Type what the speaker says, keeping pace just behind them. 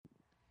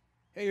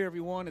Hey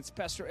everyone, it's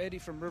Pastor Eddie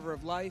from River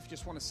of Life.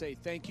 Just want to say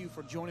thank you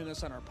for joining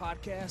us on our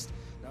podcast.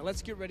 Now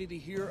let's get ready to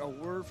hear a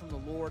word from the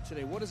Lord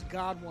today. What does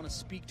God want to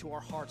speak to our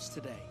hearts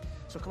today?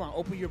 So come on,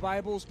 open your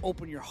Bibles,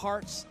 open your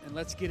hearts, and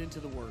let's get into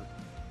the word.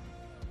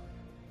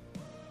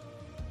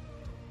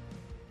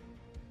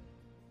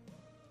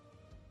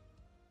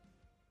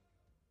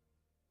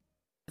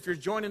 If you're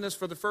joining us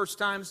for the first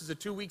time, this is a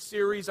 2-week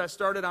series I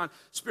started on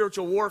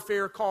spiritual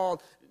warfare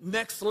called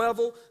Next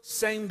Level,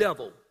 Same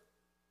Devil.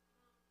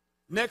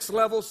 Next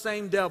level,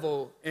 same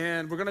devil.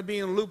 And we're going to be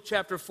in Luke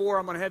chapter 4.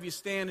 I'm going to have you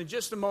stand in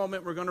just a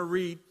moment. We're going to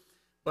read.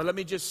 But let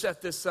me just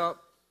set this up,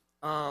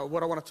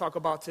 what I want to talk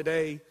about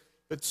today.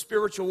 The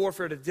spiritual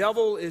warfare. The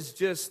devil is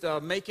just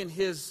making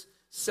his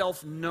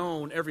self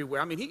known everywhere.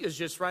 I mean, he is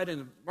just right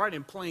in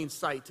plain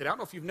sight today. I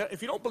don't know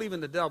if you don't believe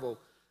in the devil,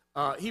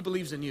 he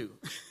believes in you.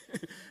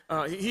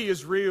 He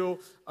is real,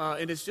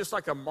 and it's just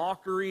like a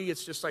mockery.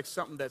 It's just like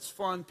something that's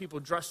fun,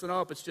 people dressing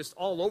up. It's just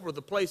all over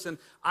the place, and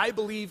I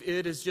believe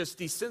it is just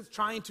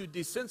trying to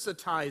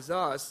desensitize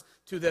us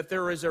to that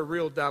there is a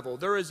real devil.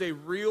 There is a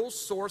real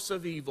source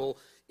of evil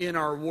in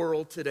our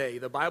world today.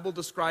 The Bible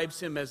describes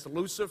him as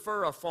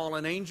Lucifer, a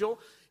fallen angel.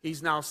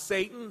 He's now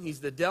Satan. He's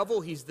the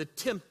devil. He's the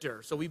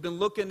tempter. So we've been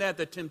looking at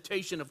the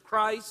temptation of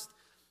Christ,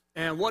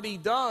 and what he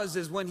does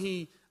is when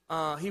he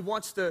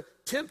wants to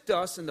tempt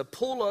us and to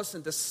pull us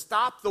and to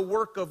stop the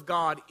work of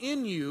God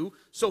in you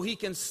so he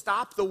can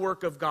stop the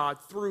work of God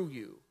through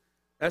you.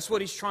 That's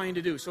what he's trying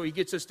to do. So he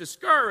gets us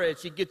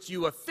discouraged. He gets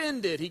you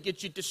offended. He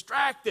gets you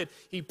distracted.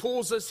 He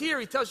pulls us here.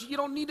 He tells you you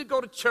don't need to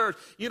go to church.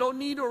 You don't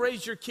need to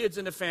raise your kids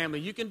in a family.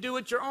 You can do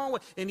it your own way.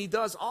 And he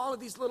does all of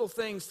these little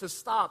things to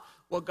stop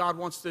what God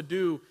wants to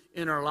do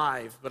in our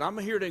life. But I'm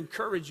here to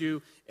encourage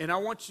you, and I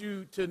want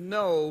you to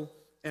know,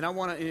 and I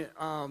want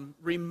to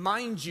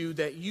remind you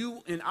that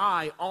you and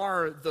I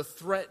are the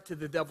threat to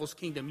the devil's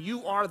kingdom.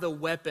 You are the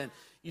weapon.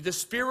 The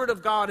Spirit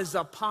of God is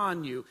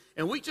upon you.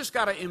 And we just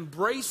got to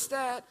embrace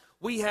that.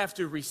 We have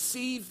to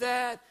receive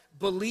that,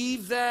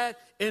 believe that,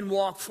 and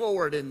walk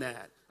forward in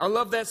that. I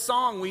love that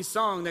song we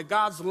sung, that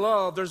God's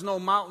love, there's no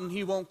mountain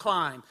he won't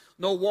climb,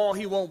 no wall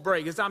he won't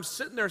break. As I'm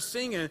sitting there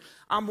singing,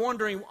 I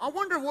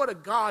wonder what a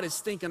God is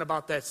thinking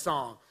about that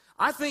song.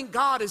 I think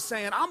God is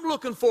saying, I'm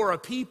looking for a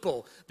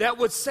people that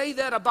would say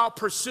that about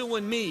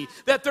pursuing me,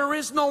 that there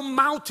is no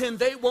mountain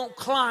they won't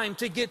climb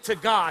to get to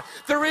God.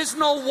 There is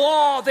no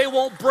wall they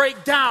won't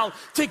break down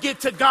to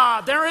get to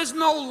God. There is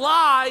no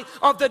lie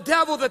of the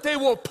devil that they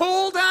will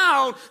pull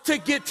down to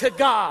get to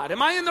God. Am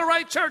I in the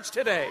right church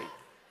today?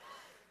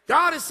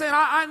 God is saying,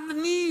 I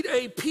need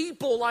a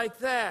people like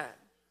that.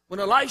 When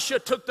Elisha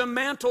took the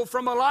mantle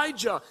from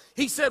Elijah,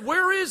 he said,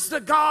 where is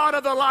the God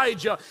of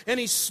Elijah? And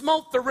he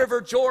smote the river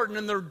Jordan,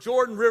 and the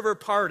Jordan River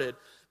parted.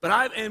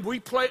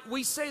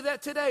 We say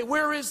that today.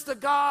 Where is the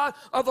God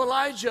of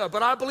Elijah?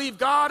 But I believe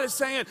God is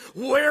saying,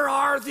 where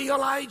are the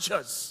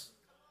Elijahs?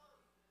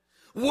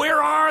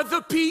 Where are the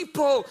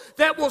people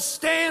that will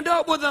stand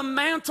up with the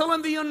mantle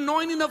and the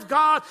anointing of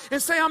God and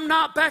say, I'm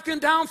not backing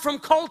down from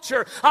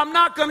culture. I'm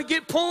not going to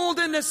get pulled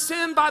into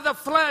sin by the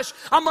flesh.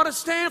 I'm going to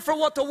stand for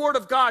what the Word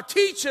of God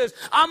teaches.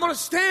 I'm going to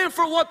stand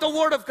for what the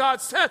Word of God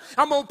says.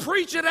 I'm going to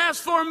preach it as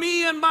for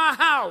me and my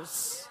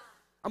house.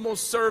 I'm going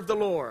to serve the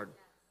Lord.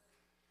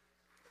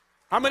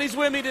 How many's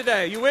with me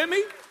today? You with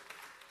me?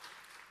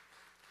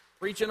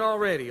 Preaching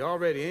already.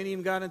 Ain't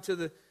even got into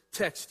the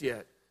text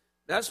yet.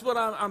 That's what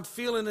I'm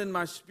feeling in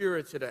my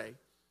spirit today.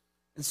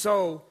 And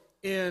so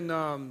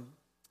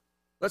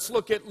let's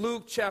look at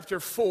Luke chapter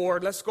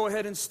 4. Let's go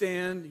ahead and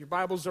stand. Your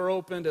Bibles are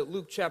opened at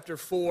Luke chapter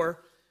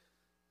 4.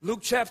 Luke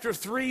chapter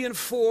 3 and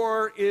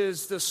 4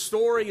 is the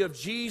story of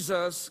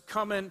Jesus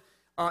coming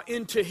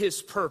into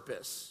his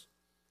purpose.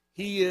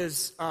 He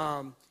is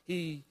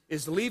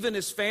leaving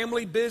his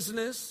family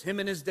business. Him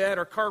and his dad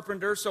are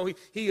carpenters, so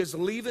he is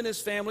leaving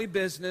his family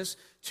business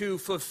to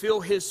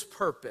fulfill his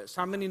purpose.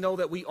 How many know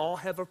that we all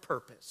have a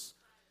purpose?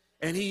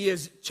 And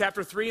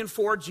chapter 3 and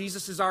 4,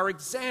 Jesus is our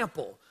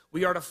example.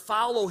 We are to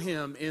follow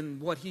him in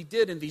what he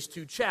did in these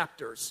 2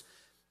 chapters.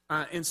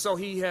 And so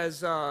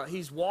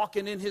he's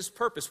walking in his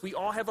purpose. We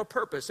all have a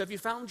purpose. Have you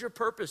found your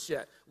purpose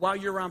yet while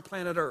you're on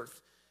planet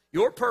Earth?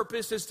 Your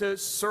purpose is to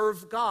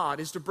serve God,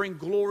 is to bring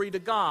glory to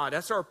God.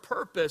 That's our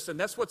purpose, and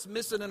that's what's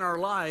missing in our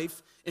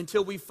life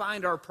until we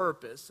find our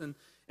purpose. And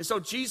so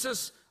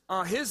Jesus,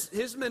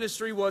 his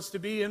ministry was to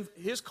be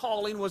his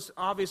calling was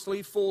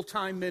obviously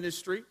full-time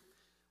ministry.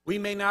 We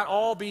may not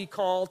all be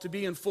called to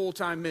be in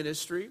full-time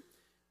ministry,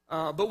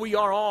 but we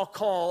are all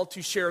called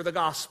to share the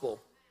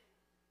gospel.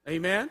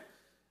 Amen?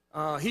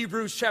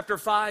 Hebrews chapter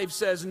 5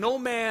 says, no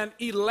man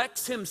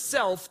elects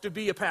himself to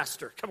be a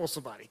pastor. Come on,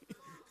 somebody.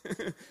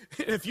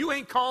 If you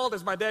ain't called,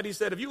 as my daddy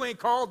said, if you ain't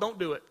called, don't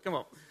do it.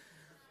 Come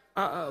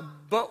on.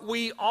 But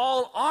we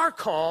all are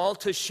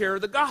called to share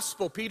the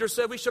gospel. Peter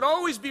said we should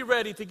always be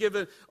ready to give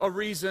a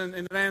reason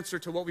and an answer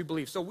to what we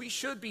believe. So we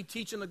should be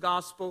teaching the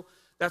gospel.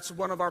 That's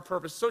one of our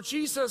purposes. So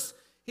Jesus,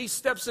 he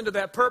steps into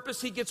that purpose.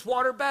 He gets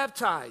water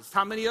baptized.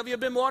 How many of you have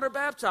been water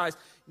baptized?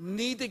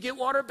 Need to get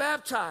water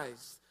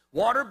baptized.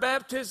 Water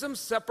baptism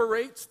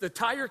separates the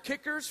tire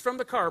kickers from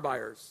the car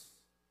buyers.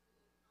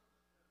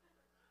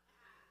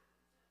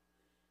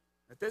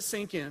 Let that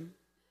sink in.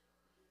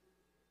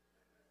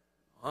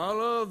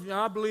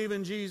 I believe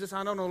in Jesus.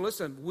 I don't know.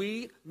 Listen,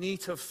 we need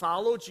to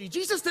follow Jesus.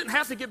 Jesus didn't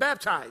have to get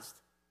baptized.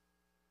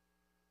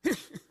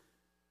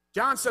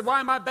 John said, why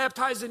am I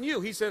baptizing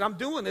you? He said, I'm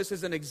doing this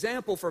as an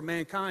example for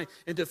mankind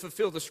and to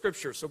fulfill the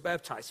scripture, so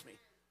baptize me.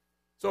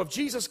 So if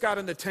Jesus got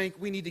in the tank,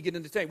 we need to get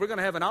in the tank. We're going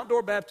to have an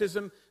outdoor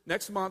baptism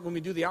next month when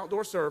we do the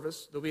outdoor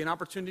service. There'll be an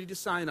opportunity to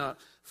sign up.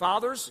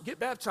 Fathers, get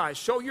baptized.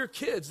 Show your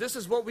kids. This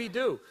is what we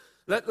do.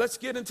 Let's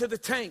get into the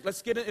tank.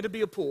 It'll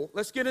be a pool.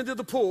 Let's get into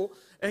the pool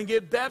and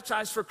get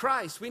baptized for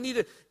Christ. We need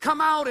to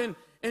come out and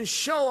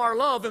show our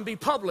love and be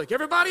public.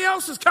 Everybody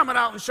else is coming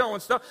out and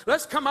showing stuff.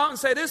 Let's come out and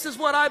say, this is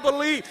what I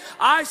believe.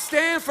 I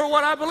stand for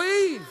what I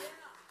believe.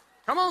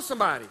 Come on,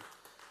 somebody.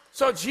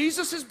 So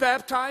Jesus is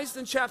baptized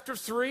in chapter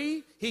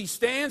 3. He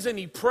stands and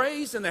he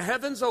prays and the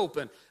heavens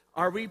open.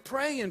 Are we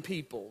praying,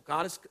 people?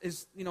 God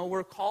is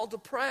we're called to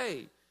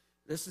pray.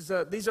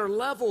 These are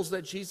levels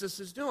that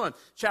Jesus is doing.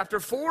 Chapter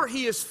 4,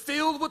 he is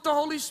filled with the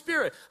Holy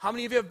Spirit. How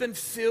many of you have been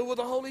filled with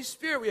the Holy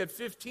Spirit? We had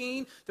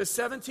 15 to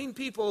 17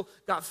 people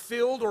got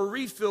filled or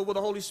refilled with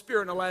the Holy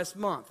Spirit in the last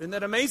month. Isn't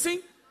that amazing?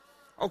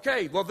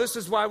 Okay, well, this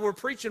is why we're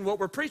preaching what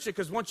we're preaching,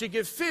 because once you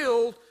get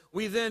filled,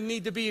 we then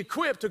need to be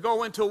equipped to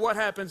go into what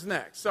happens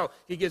next. So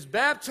he gets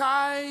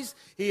baptized.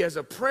 He has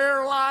a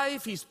prayer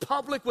life. He's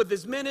public with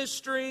his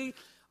ministry.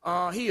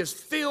 He is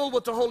filled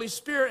with the Holy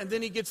Spirit, and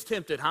then he gets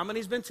tempted. How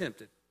many's been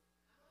tempted?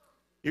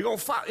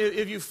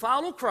 If you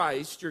follow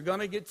Christ, you're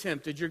going to get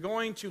tempted. You're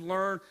going to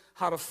learn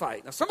how to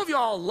fight. Now, some of you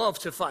all love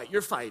to fight.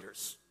 You're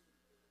fighters.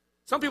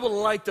 Some people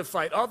like to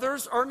fight.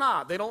 Others are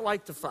not. They don't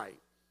like to fight.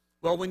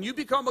 Well, when you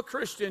become a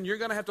Christian, you're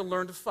going to have to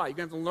learn to fight.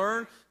 You're going to have to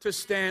learn to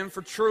stand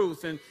for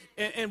truth.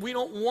 And we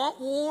don't want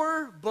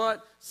war,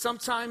 but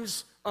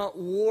sometimes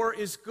war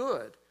is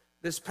good.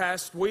 This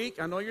past week,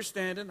 I know you're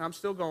standing. I'm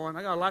still going.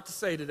 I got a lot to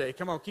say today.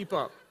 Come on, keep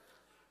up.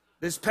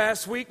 This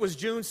past week was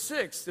June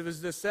 6th. It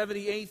was the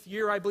 78th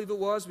year, I believe it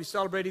was. We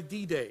celebrated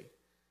D-Day,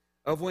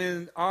 of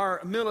when our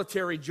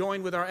military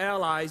joined with our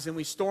allies and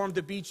we stormed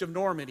the beach of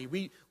Normandy.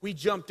 We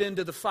jumped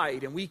into the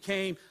fight and we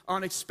came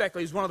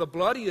unexpectedly. It was one of the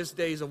bloodiest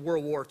days of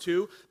World War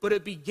II, but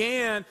it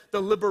began the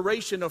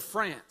liberation of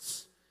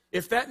France.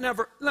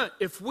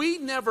 If we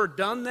never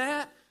done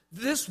that,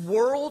 this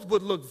world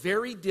would look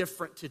very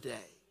different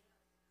today.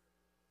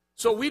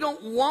 So we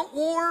don't want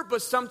war,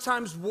 but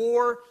sometimes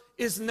war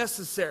is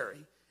necessary.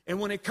 And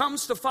when it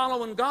comes to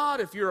following God,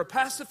 if you're a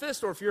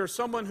pacifist or if you're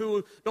someone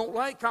who don't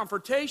like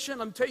confrontation,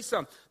 let me tell you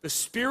something. The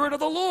Spirit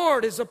of the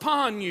Lord is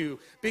upon you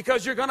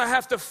because you're going to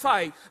have to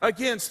fight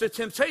against the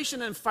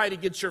temptation and fight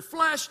against your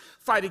flesh,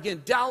 fight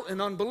against doubt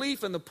and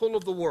unbelief and the pull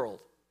of the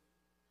world.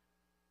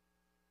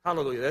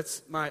 Hallelujah.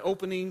 That's my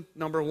opening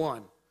number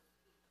 1.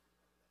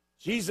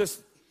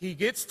 Jesus, he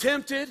gets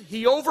tempted,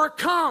 he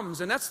overcomes,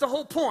 and that's the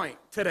whole point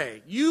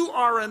today. You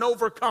are an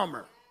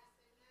overcomer.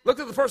 Look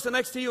at the person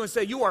next to you and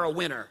say, you are a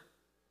winner.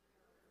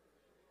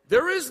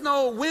 There is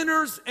no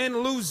winners and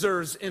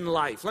losers in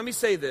life. Let me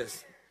say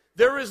this.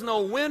 There is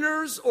no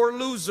winners or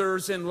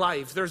losers in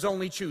life. There's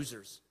only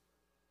choosers.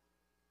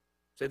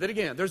 Say that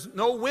again. There's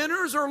no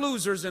winners or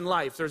losers in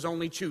life. There's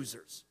only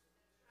choosers.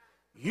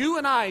 You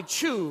and I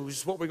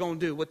choose what we're going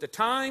to do with the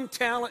time,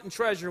 talent, and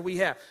treasure we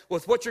have,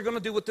 with what you're going to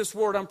do with this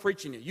word I'm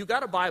preaching you. You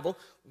got a Bible.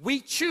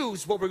 We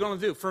choose what we're going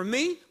to do. For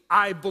me,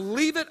 I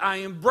believe it, I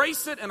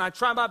embrace it, and I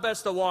try my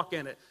best to walk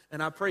in it.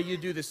 And I pray you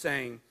do the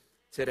same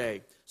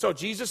today. So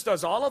Jesus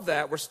does all of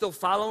that. We're still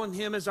following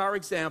him as our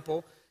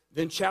example.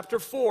 Then chapter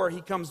 4,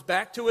 he comes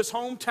back to his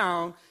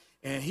hometown,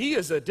 and he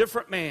is a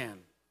different man.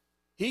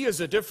 He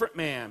is a different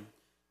man.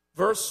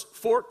 Verse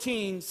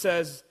 14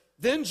 says,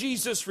 then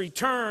Jesus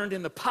returned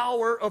in the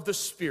power of the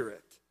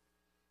Spirit.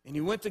 And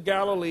he went to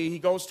Galilee. He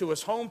goes to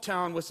his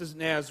hometown, which is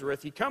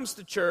Nazareth. He comes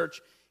to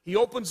church. He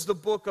opens the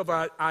book of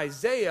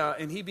Isaiah,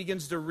 and he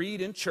begins to read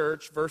in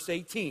church, verse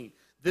 18.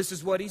 This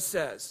is what he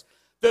says.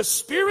 The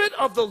Spirit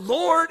of the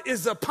Lord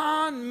is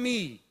upon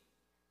me,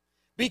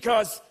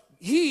 because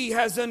he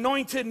has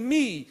anointed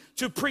me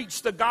to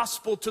preach the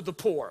gospel to the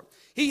poor.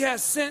 He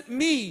has sent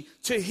me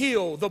to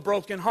heal the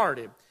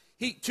brokenhearted,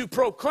 to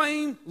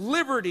proclaim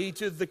liberty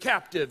to the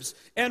captives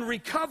and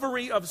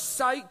recovery of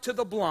sight to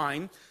the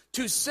blind,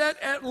 to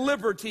set at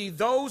liberty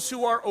those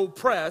who are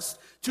oppressed,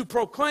 to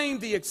proclaim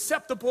the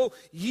acceptable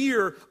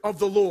year of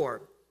the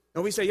Lord.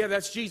 Now we say, yeah,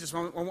 that's Jesus.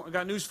 I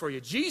got news for you.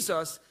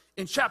 Jesus,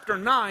 in chapter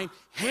 9,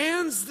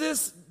 hands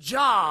this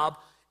job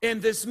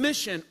and this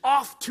mission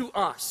off to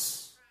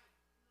us.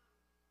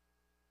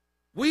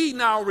 We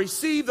now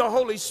receive the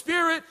Holy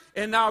Spirit,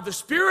 and now the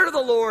Spirit of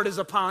the Lord is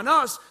upon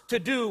us to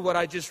do what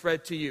I just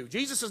read to you.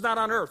 Jesus is not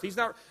on earth. He's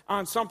not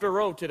on Sumter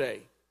Road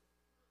today.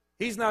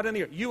 He's not in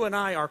here. You and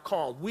I are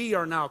called. We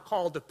are now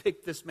called to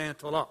pick this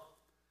mantle up.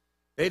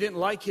 They didn't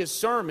like his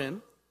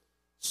sermon,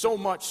 so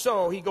much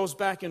so, he goes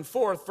back and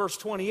forth. Verse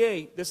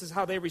 28, this is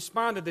how they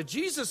responded to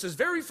Jesus'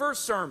 very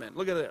first sermon.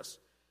 Look at this.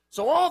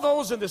 So all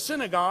those in the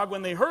synagogue,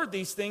 when they heard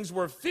these things,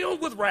 were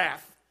filled with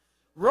wrath.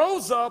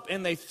 rose up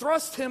and they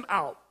thrust him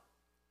out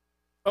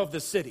of the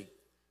city.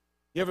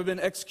 You ever been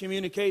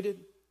excommunicated?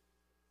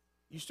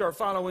 You start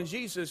following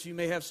Jesus, you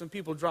may have some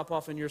people drop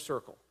off in your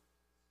circle.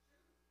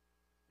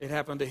 It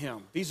happened to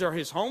him. These are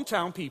his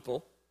hometown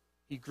people.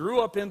 He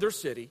grew up in their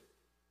city.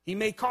 He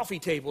made coffee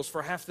tables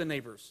for half the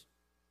neighbors.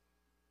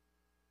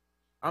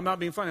 I'm not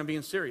being funny, I'm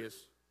being serious.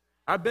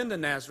 I've been to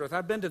Nazareth.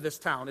 I've been to this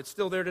town. It's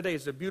still there today.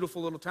 It's a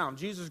beautiful little town.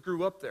 Jesus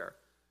grew up there.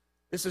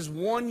 This is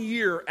 1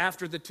 year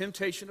after the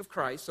temptation of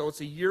Christ, so it's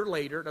a year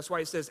later. That's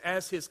why it says,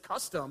 as his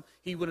custom,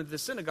 he went into the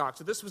synagogue.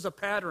 So this was a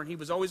pattern. He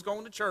was always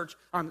going to church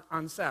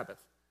on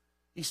Sabbath.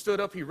 He stood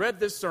up, he read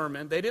this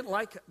sermon. They didn't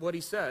like what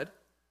he said,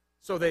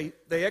 so they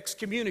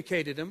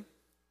excommunicated him.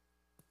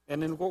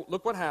 And then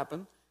look what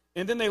happened.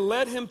 And then they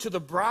led him to the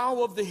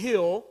brow of the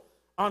hill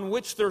on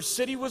which their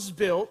city was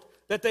built,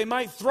 that they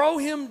might throw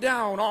him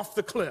down off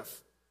the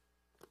cliff.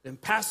 Then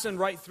passing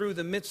right through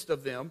the midst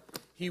of them,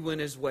 he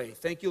went his way.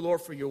 Thank you, Lord,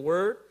 for your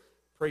word.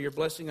 Pray your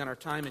blessing on our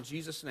time in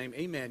Jesus' name.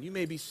 Amen. You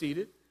may be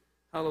seated.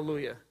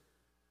 Hallelujah.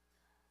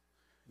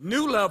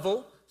 New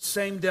level,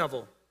 same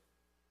devil.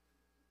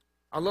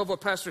 I love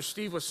what Pastor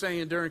Steve was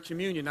saying during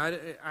communion. I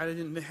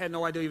had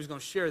no idea he was going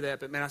to share that,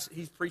 but man,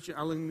 he's preaching. I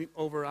don't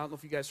know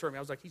if you guys heard me.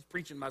 I was like, he's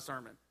preaching my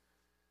sermon,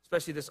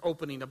 especially this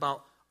opening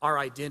about our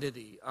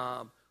identity,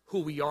 who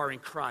we are in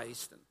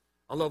Christ. And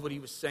I love what he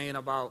was saying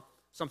about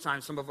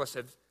sometimes some of us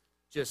have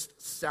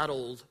just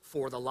settled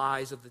for the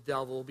lies of the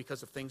devil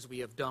because of things we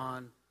have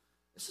done.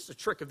 This is a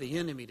trick of the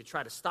enemy to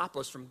try to stop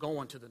us from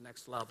going to the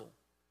next level.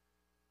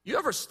 You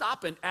ever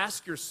stop and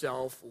ask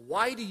yourself,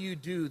 why do you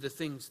do the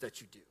things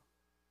that you do?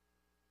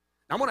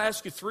 Now, I'm going to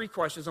ask you 3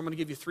 questions. I'm going to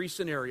give you 3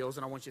 scenarios,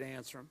 and I want you to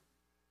answer them.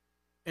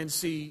 And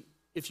see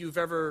if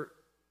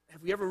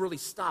have we ever really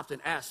stopped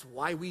and asked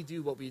why we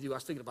do what we do? I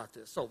was thinking about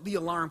this. So, the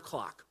alarm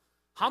clock.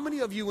 How many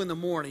of you in the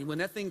morning, when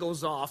that thing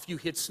goes off, you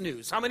hit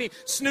snooze? How many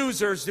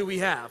snoozers do we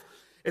have?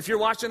 If you're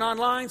watching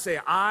online, say,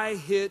 I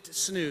hit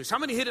snooze. How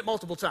many hit it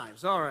multiple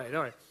times? All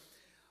right.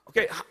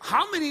 Okay,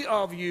 how many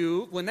of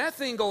you, when that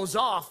thing goes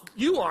off,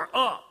 you are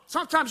up?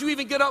 Sometimes you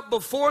even get up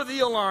before the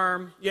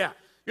alarm. Yeah,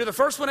 you're the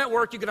first one at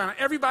work. You get on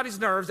everybody's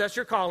nerves. That's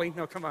your calling.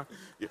 No, come on.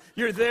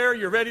 You're there.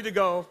 You're ready to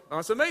go. Oh,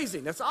 it's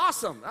amazing. That's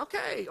awesome.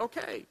 Okay.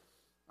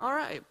 All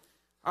right.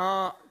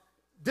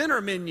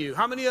 Dinner menu.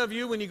 How many of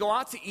you, when you go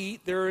out to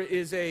eat, there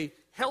is a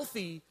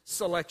healthy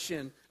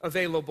selection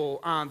available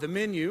on the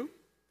menu?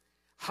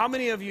 How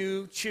many of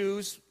you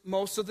choose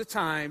most of the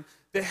time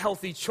the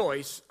healthy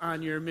choice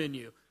on your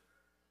menu?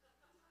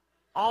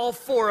 All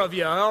 4 of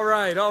you. All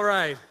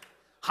right.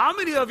 How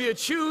many of you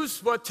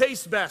choose what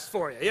tastes best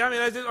for you? Yeah,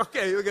 I mean,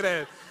 okay, look at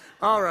that.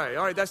 All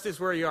right, that's just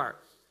where you are.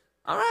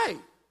 All right.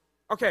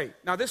 Okay,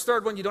 now this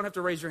third one, you don't have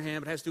to raise your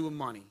hand, but it has to do with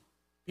money.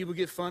 People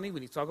get funny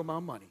when you talk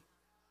about money.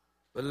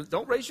 But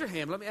don't raise your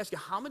hand. Let me ask you,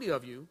 how many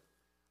of you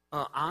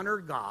honor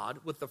God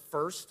with the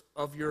first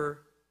of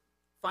your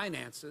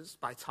finances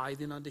by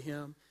tithing unto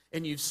him,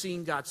 and you've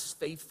seen God's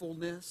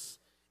faithfulness,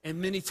 and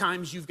many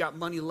times you've got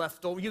money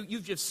left over.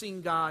 You've just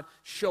seen God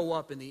show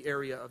up in the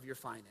area of your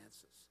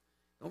finances.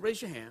 Don't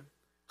raise your hand.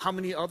 How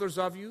many others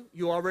of you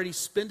already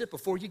spend it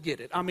before you get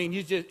it? I mean,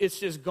 it's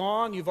just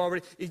gone.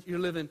 You're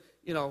living,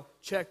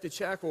 check to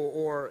check,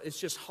 or it's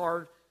just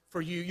hard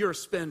for you. You're a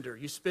spender.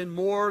 You spend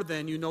more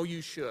than you know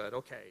you should.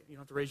 Okay, you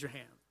don't have to raise your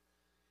hand.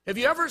 Have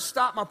you ever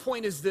stopped? My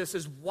point is this,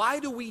 is why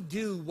do we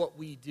do what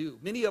we do?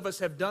 Many of us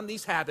have done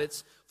these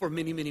habits for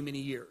many, many, many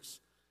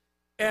years.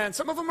 And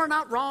some of them are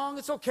not wrong.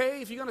 It's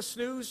okay if you're going to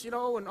snooze, and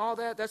all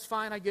that. That's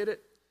fine. I get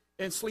it.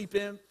 And sleep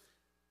in.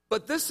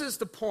 But this is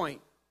the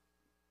point.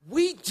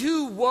 We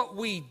do what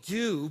we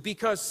do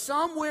because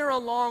somewhere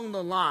along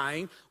the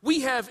line,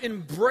 we have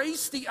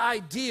embraced the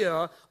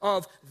idea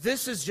of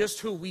this is just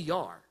who we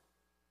are.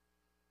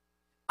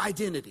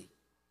 Identity.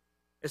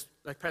 It's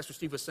like Pastor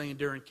Steve was saying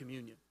during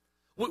communion.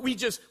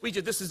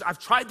 I've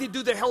tried to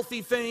do the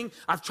healthy thing.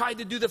 I've tried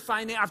to do the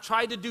finance. I've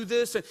tried to do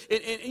this. And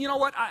you know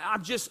what?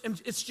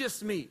 It's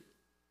just me.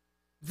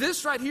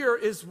 This right here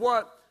is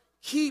what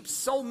keeps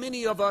so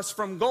many of us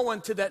from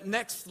going to that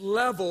next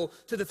level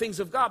to the things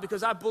of God,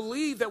 because I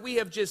believe that we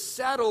have just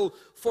settled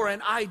for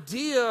an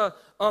idea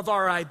of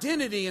our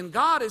identity, and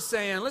God is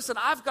saying, listen,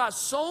 I've got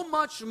so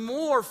much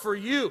more for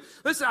you.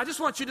 Listen, I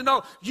just want you to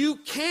know you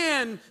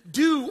can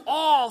do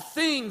all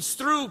things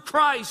through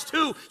Christ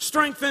who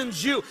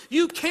strengthens you.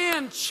 You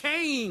can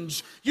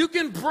change. You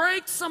can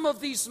break some of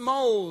these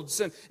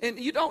molds, and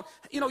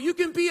you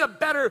can be a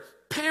better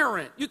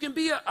parent. You can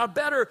be a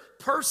better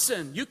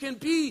person. You can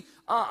be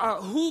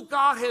who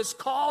God has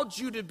called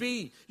you to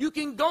be. You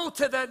can go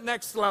to that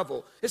next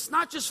level. It's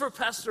not just for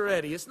Pastor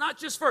Eddie. It's not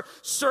just for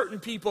certain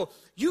people.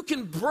 You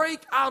can break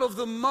out of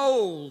the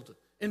mold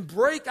and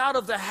break out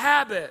of the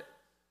habit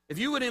if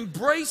you would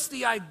embrace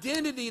the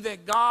identity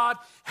that God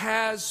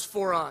has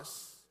for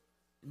us.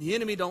 And the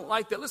enemy don't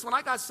like that. Listen, when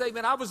I got saved,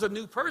 man, I was a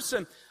new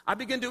person. I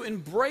began to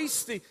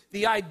embrace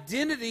the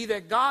identity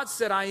that God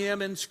said I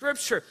am in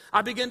Scripture.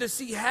 I began to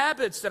see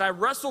habits that I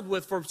wrestled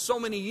with for so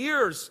many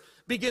years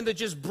begin to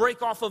just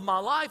break off of my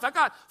life. I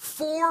got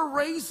 4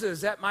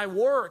 raises at my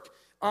work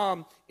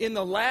in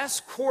the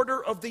last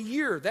quarter of the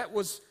year. That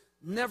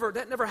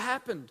never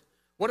happened.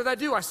 What did I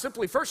do? I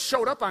simply first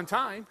showed up on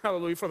time.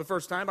 Hallelujah, for the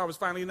first time. I was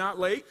finally not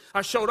late.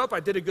 I showed up. I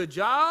did a good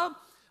job.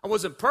 I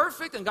wasn't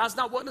perfect, and God's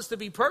not wanting us to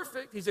be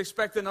perfect. He's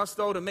expecting us,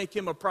 though, to make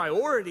him a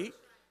priority.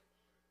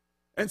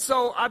 And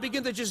so I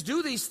began to just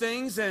do these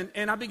things, and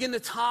I began to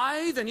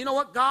tithe, and you know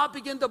what? God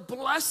began to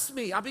bless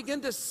me. I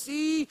began to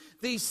see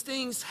these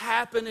things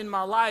happen in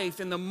my life,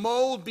 and the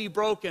mold be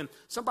broken.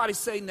 Somebody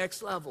say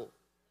next level.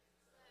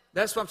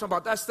 That's what I'm talking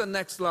about. That's the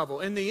next level.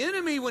 And the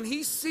enemy, when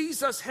he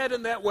sees us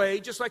heading that way,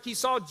 just like he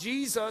saw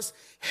Jesus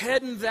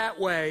heading that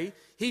way,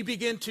 he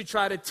began to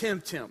try to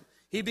tempt him.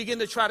 He began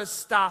to try to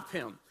stop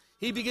him.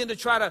 He began to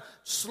try to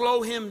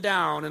slow him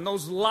down, and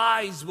those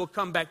lies will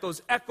come back.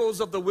 Those echoes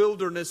of the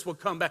wilderness will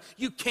come back.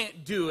 You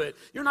can't do it.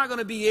 You're not going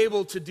to be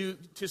able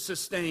to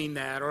sustain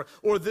that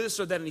or this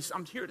or that. And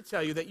I'm here to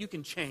tell you that you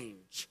can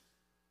change.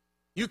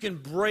 You can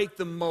break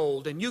the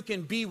mold, and you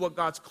can be what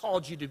God's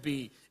called you to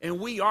be.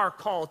 And we are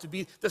called to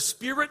be. The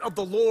Spirit of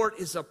the Lord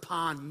is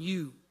upon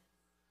you.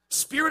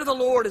 Spirit of the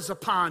Lord is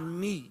upon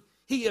me.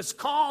 He has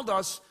called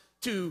us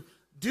to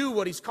do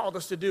what he's called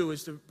us to do,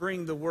 is to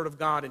bring the word of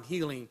God and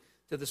healing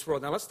to this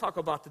world. Now let's talk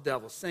about the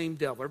devil. Same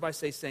devil. Everybody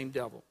say same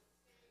devil.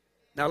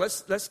 Now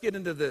let's get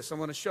into this. I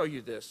want to show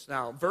you this.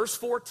 Now verse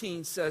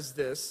 14 says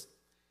this.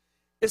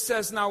 It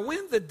says, now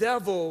when the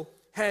devil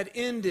had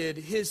ended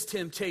his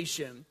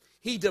temptation,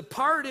 he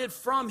departed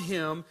from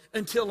him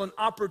until an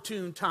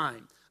opportune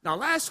time. Now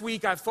last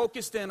week I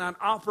focused in on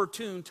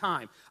opportune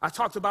time. I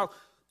talked about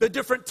the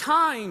different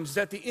times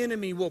that the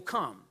enemy will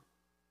come.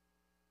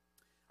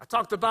 I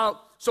talked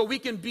about so we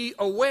can be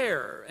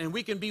aware and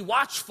we can be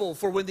watchful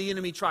for when the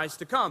enemy tries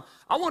to come.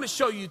 I want to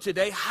show you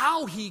today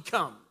how he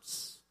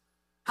comes.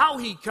 How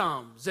he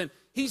comes. And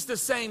he's the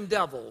same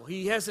devil.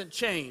 He hasn't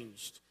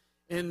changed.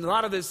 And a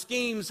lot of his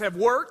schemes have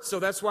worked, so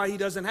that's why he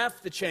doesn't have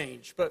to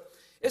change. But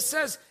it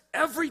says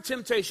every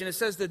temptation. It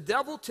says the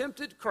devil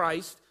tempted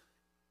Christ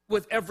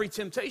with every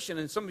temptation.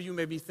 And some of you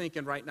may be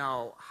thinking right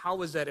now,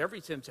 how is that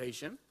every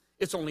temptation?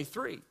 It's only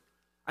 3.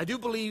 I do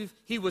believe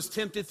he was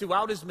tempted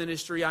throughout his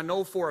ministry. I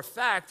know for a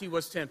fact he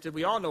was tempted.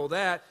 We all know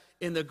that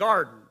in the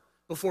garden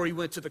before he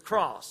went to the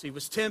cross. He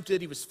was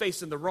tempted. He was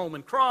facing the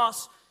Roman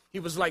cross.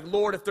 He was like,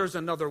 Lord, if there's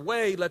another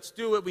way, let's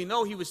do it. We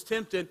know he was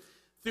tempted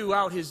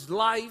throughout his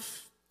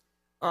life.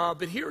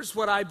 But here's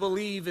what I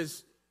believe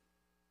is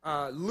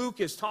Luke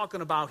is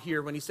talking about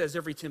here when he says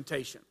every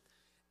temptation.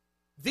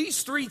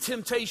 These 3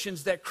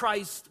 temptations that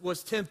Christ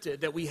was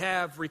tempted, that we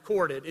have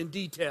recorded in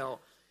detail,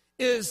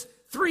 is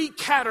 3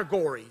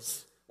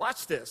 categories.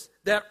 Watch this.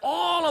 That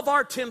all of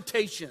our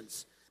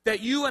temptations that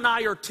you and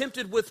I are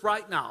tempted with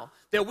right now,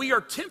 that we are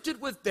tempted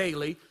with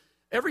daily,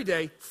 every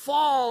day,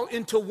 fall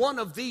into one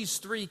of these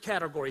 3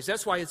 categories.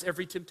 That's why it's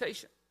every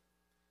temptation.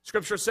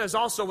 Scripture says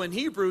also in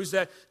Hebrews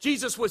that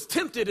Jesus was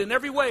tempted in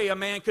every way a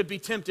man could be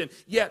tempted,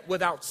 yet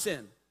without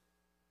sin.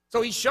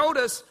 So he showed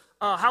us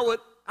how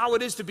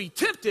it is to be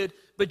tempted,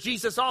 but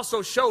Jesus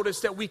also showed us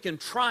that we can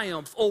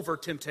triumph over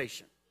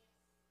temptation.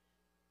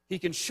 He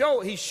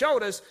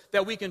showed us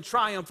that we can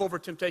triumph over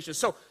temptation.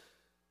 So,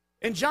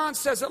 and John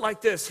says it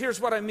like this.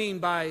 Here's what I mean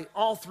by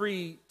all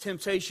 3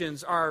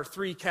 temptations are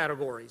 3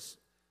 categories.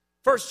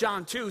 1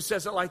 John 2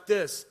 says it like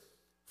this.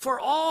 For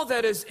all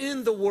that is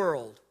in the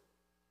world,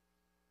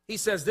 he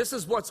says this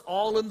is what's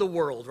all in the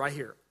world right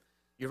here.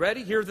 You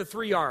ready? Here the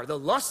 3 are. The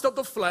lust of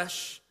the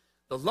flesh,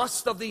 the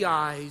lust of the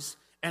eyes,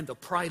 and the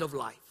pride of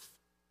life.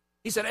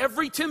 He said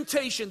every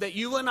temptation that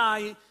you and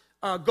I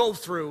go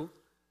through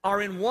are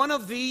in one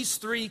of these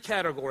 3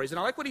 categories. And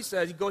I like what he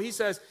says. He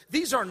says,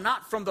 these are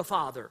not from the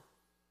Father,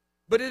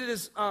 but it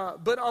is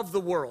but of the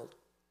world.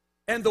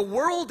 And the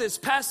world is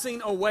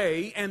passing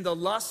away and the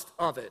lust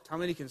of it. How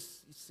many can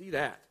see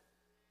that?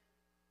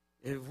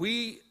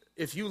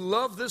 If you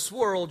love this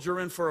world,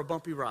 you're in for a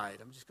bumpy ride.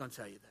 I'm just going to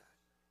tell you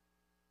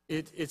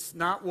that. It's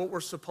not what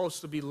we're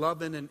supposed to be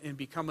loving and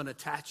becoming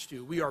attached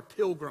to. We are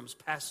pilgrims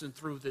passing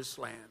through this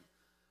land.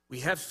 We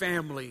have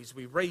families,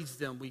 we raise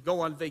them, we go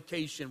on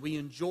vacation, we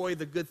enjoy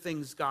the good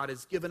things God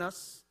has given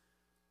us,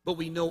 but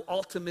we know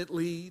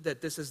ultimately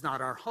that this is not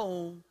our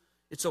home.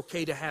 It's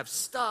okay to have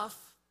stuff,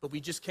 but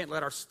we just can't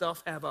let our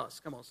stuff have us.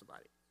 Come on,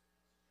 somebody.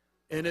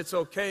 And it's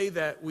okay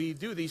that we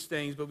do these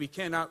things, but we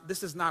cannot,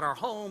 this is not our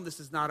home, this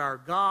is not our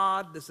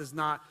God, this is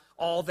not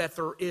all that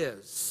there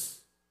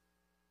is.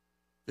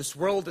 This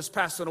world is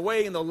passing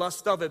away and the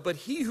lust of it, but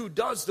he who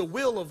does the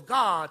will of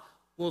God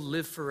will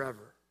live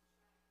forever.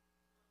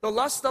 The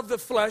lust of the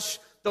flesh,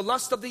 the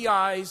lust of the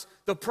eyes,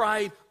 the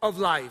pride of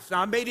life.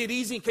 Now, I made it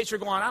easy in case you're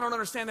going, I don't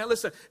understand that.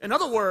 Listen, in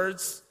other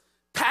words,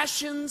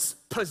 passions,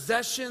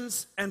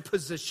 possessions, and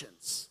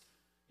positions.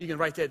 You can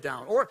write that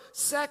down. Or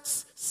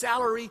sex,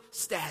 salary,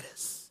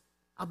 status.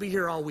 I'll be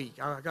here all week.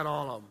 I got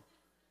all of them.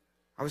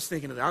 I was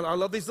thinking of that. I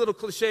love these little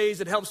cliches.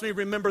 It helps me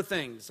remember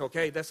things,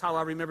 okay? That's how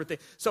I remember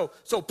things. So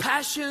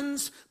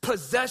passions,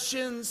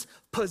 possessions,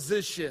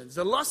 positions.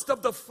 The lust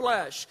of the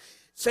flesh.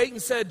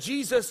 Satan said,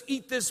 Jesus,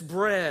 eat this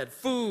bread,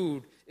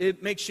 food.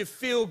 it makes you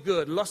feel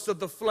good, lust of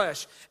the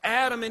flesh.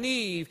 Adam and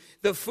Eve,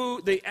 the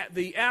food,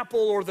 the apple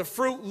or the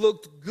fruit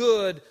looked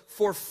good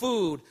for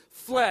food.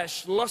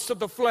 Flesh, lust of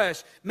the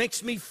flesh,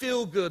 makes me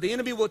feel good. The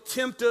enemy will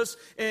tempt us,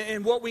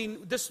 and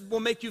this will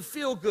make you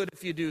feel good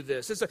if you do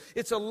this.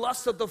 It's a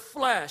lust of the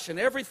flesh, and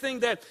everything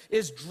that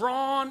is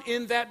drawn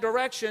in that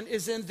direction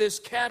is in this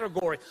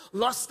category.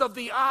 Lust of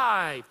the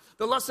eye,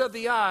 the lust of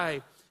the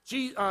eye.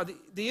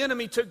 The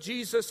enemy took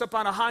Jesus up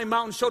on a high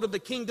mountain, showed him the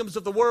kingdoms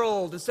of the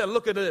world, and said,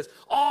 look at this.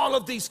 All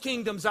of these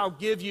kingdoms I'll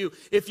give you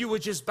if you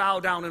would just bow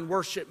down and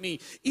worship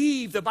me.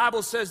 Eve, the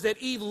Bible says that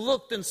Eve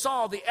looked and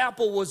saw the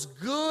apple was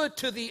good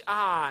to the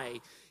eye.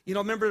 You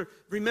know,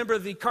 remember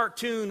the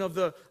cartoon of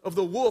the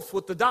wolf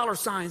with the dollar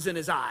signs in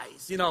his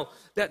eyes. You know,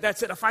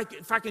 that's it. If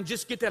I can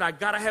just get that, I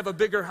got to have a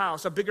bigger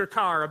house, a bigger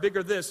car, a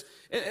bigger this.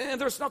 And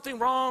there's nothing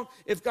wrong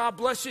if God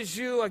blesses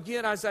you,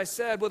 again, as I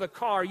said, with a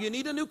car. You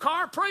need a new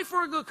car? Pray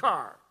for a good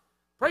car.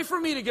 Pray for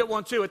me to get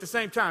one too at the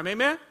same time.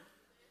 Amen?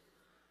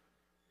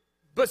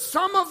 But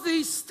some of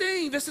these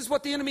things, this is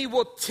what the enemy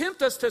will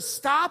tempt us to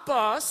stop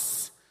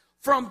us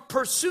from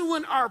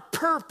pursuing our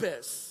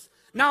purpose.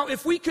 Now,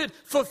 if we could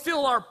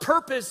fulfill our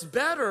purpose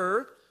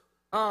better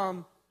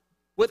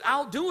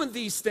without doing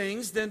these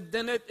things, then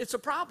it's a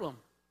problem.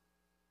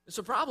 It's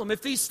a problem.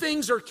 If these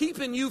things are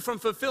keeping you from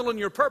fulfilling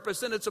your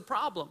purpose, then it's a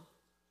problem.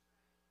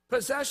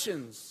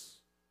 Possessions.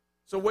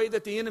 It's a way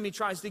that the enemy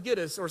tries to get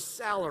us, or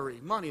salary,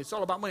 money. It's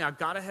all about money. I've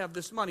got to have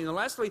this money. And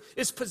lastly,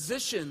 it's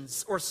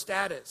positions or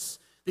status.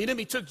 The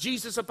enemy took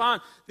Jesus upon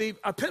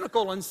a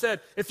pinnacle and said,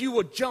 if you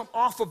would jump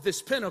off of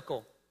this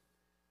pinnacle,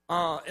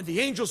 and the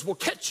angels will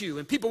catch you,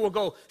 and people will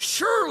go,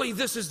 surely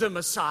this is the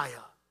Messiah.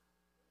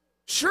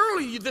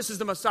 Surely this is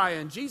the Messiah.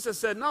 And Jesus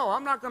said, no,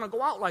 I'm not going to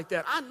go out like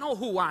that. I know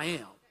who I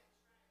am.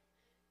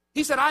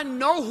 He said, I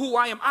know who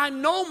I am. I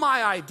know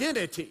my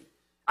identity.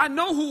 I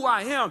know who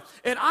I am.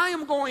 And I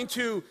am going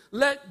to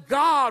let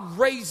God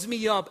raise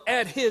me up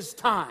at his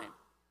time.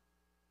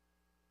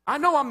 I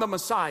know I'm the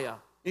Messiah.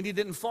 And he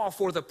didn't fall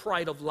for the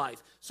pride of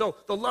life. So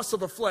the lust of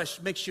the flesh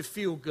makes you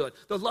feel good.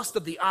 The lust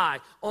of the eye,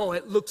 oh,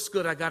 it looks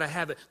good, I got to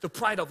have it. The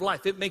pride of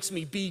life, it makes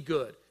me be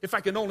good. If I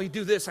can only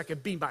do this, I can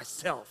be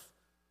myself.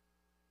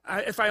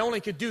 If I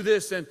only could do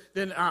this,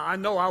 then I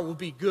know I will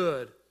be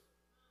good.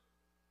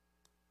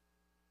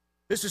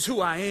 This is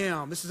who I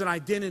am. This is an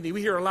identity.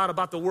 We hear a lot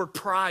about the word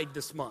pride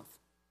this month.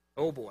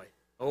 Oh, boy.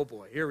 Oh,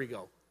 boy. Here we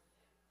go.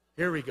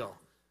 Here we go.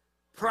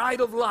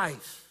 Pride of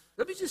life.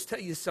 Let me just tell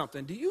you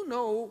something. Do you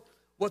know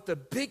what the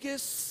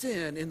biggest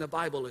sin in the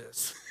Bible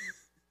is?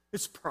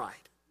 It's pride.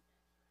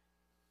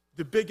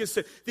 The biggest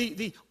sin.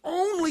 The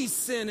only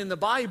sin in the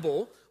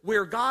Bible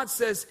where God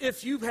says,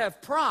 if you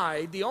have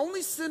pride, the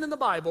only sin in the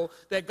Bible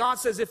that God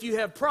says, if you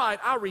have pride,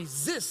 I'll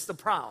resist the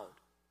proud,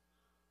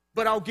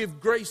 but I'll give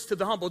grace to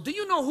the humble. Do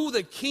you know who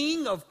the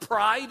king of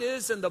pride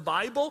is in the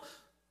Bible?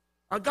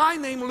 A guy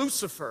named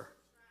Lucifer,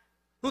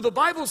 who the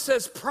Bible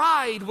says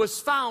pride was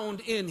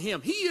found in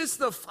him. He is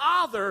the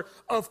father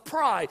of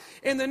pride.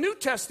 And the New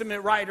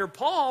Testament writer,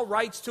 Paul,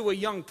 writes to a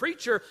young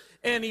preacher,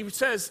 and he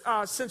says,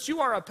 since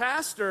you are a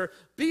pastor,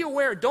 be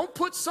aware, don't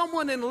put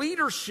someone in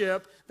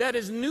leadership that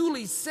is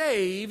newly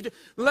saved,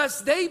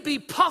 lest they be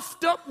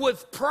puffed up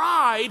with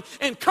pride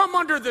and come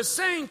under the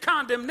same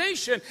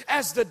condemnation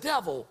as the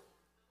devil.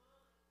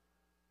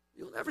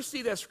 You'll never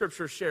see that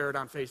scripture shared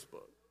on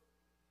Facebook.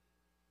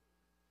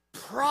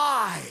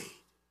 Pride.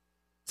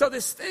 So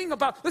this thing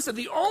about, listen,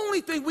 the only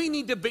thing we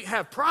need to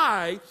have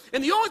pride,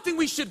 and the only thing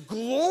we should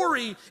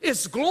glory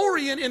is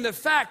glorying in the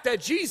fact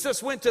that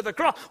Jesus went to the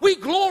cross. We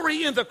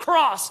glory in the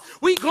cross.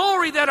 We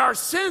glory that our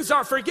sins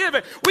are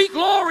forgiven. We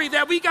glory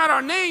that we got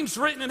our names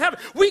written in heaven.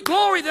 We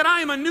glory that I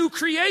am a new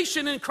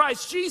creation in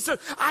Christ Jesus.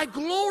 I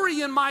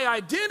glory in my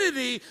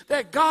identity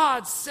that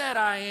God said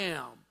I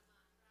am.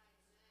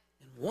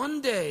 And one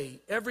day,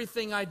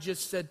 everything I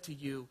just said to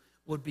you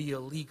would be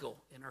illegal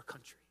in our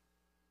country.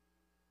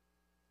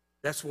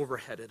 That's where we're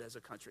headed as a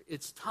country.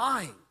 It's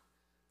time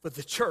for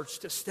the church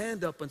to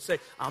stand up and say,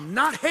 I'm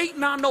not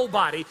hating on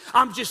nobody.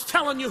 I'm just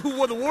telling you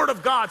what the Word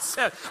of God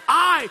said.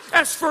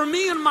 As for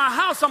me and my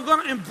house, I'm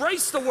going to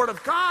embrace the Word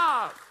of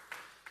God.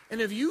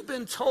 And if you've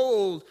been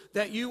told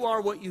that you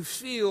are what you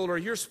feel, or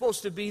you're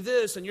supposed to be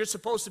this and you're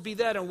supposed to be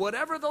that, and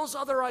whatever those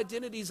other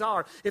identities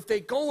are, if they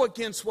go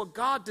against what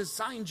God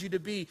designed you to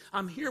be,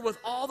 I'm here with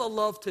all the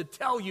love to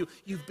tell you,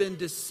 you've been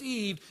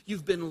deceived,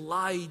 you've been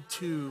lied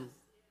to.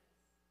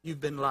 You've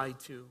been lied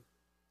to.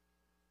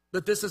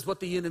 But this is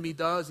what the enemy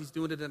does. He's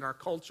doing it in our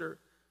culture.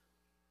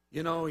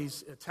 You know,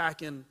 he's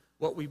attacking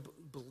what we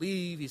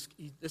believe.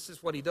 This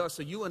is what he does.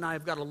 So you and I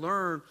have got to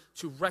learn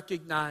to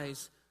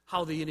recognize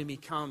how the enemy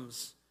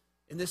comes.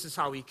 And this is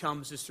how he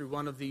comes, is through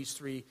one of these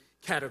three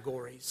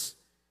categories.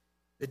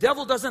 The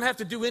devil doesn't have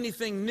to do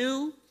anything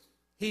new.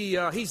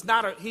 He's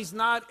not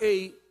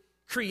a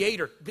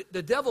creator.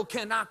 The devil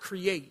cannot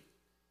create.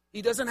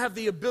 He doesn't have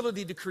the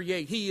ability to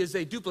create. He is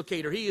a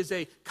duplicator. He is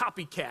a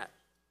copycat.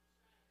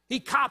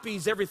 He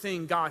copies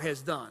everything God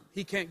has done.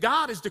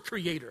 God is the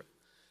creator.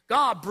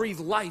 God breathed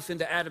life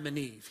into Adam and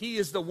Eve. He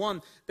is the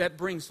one that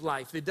brings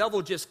life. The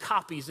devil just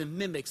copies and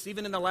mimics.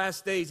 Even in the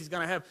last days, he's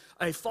going to have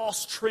a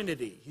false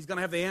trinity. He's going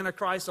to have the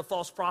Antichrist, a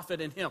false prophet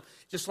in him.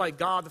 Just like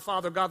God the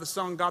Father, God the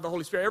Son, God the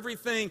Holy Spirit.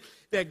 Everything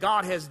that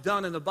God has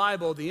done in the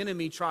Bible, the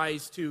enemy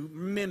tries to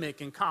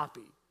mimic and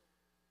copy.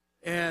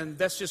 And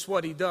that's just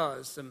what he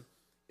does.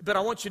 But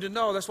I want you to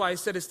know, that's why I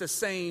said it's the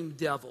same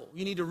devil.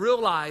 You need to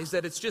realize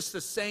that it's just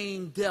the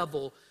same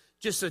devil,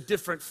 just a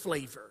different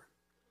flavor.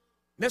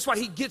 And that's why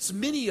he gets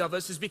many of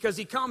us, is because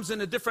he comes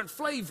in a different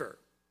flavor.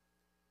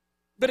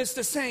 But it's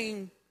the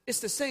same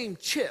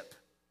chip,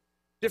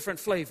 different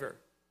flavor.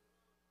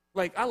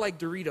 Like, I like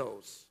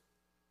Doritos.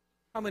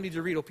 How many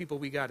Dorito people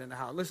we got in the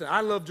house? Listen, I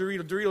love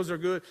Doritos. Doritos are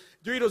good.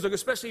 Doritos are good,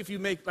 especially if you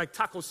make like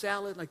taco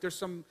salad. Like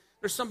there's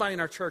somebody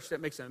in our church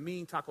that makes a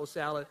mean taco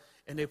salad,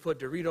 and they put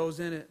Doritos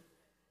in it.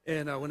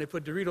 And when they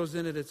put Doritos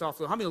in it, it's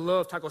awful. How many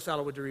love taco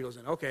salad with Doritos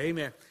in it? Okay,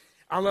 amen.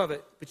 I love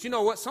it. But you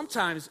know what?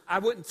 Sometimes I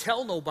wouldn't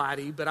tell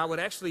nobody, but I would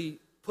actually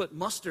put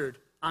mustard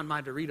on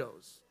my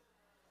Doritos.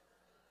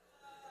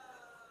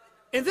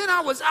 And then I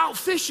was out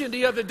fishing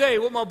the other day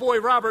with my boy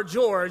Robert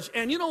George,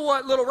 and you know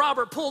what little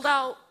Robert pulled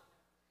out?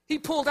 He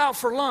pulled out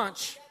for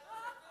lunch.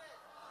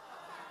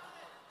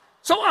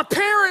 So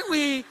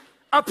apparently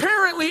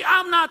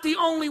I'm not the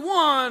only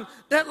one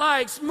that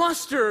likes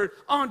mustard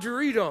on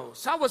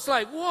Doritos. I was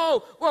like,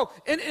 whoa.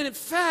 And in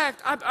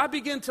fact, I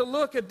began to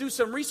look and do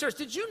some research.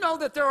 Did you know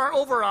that there are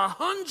over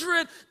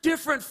 100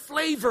 different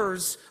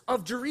flavors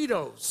of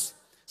Doritos?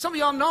 Some of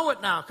y'all know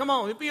it now. Come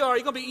on, it'll be all right.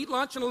 You're going to be eating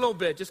lunch in a little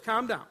bit. Just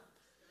calm down.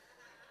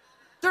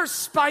 There's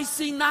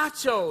spicy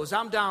nachos.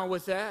 I'm down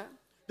with that.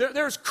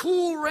 There's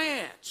Cool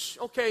Ranch.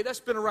 Okay, that's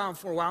been around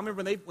for a while. I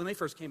remember when they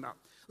first came out.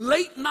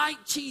 Late night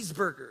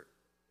cheeseburger.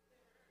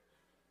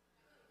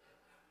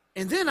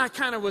 And then I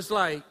kind of was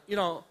like,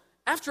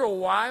 after a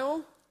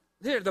while,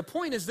 the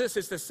point is this,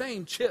 it's the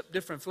same chip,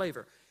 different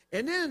flavor.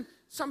 And then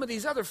some of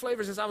these other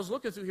flavors, as I was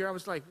looking through here, I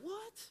was like,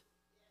 what?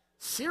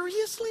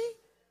 Seriously?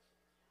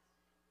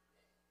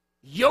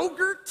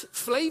 Yogurt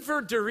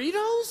flavored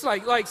Doritos?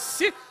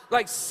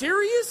 Like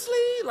seriously?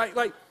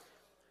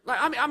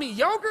 I mean,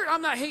 yogurt,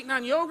 I'm not hating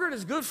on yogurt.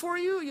 It's good for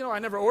you. I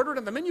never ordered it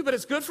on the menu, but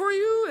it's good for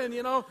you.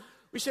 And,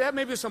 we should have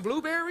maybe some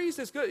blueberries.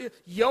 It's good.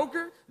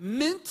 Yogurt,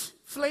 mint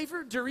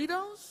flavored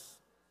Doritos.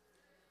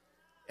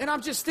 And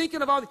I'm just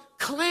thinking about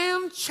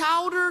clam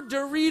chowder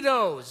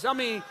Doritos. I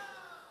mean,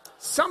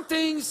 some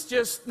things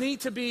just need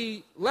to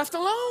be left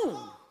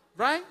alone,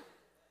 right?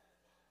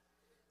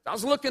 I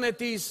was looking at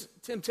these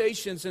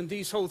temptations and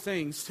these whole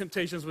things,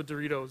 temptations with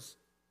Doritos.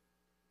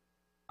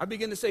 I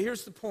begin to say,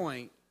 here's the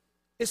point.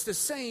 It's the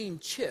same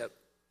chip,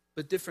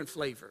 but different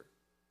flavor.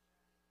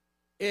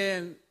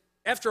 And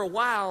after a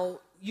while,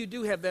 you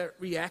do have that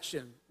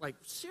reaction, like,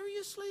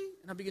 seriously?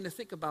 And I began to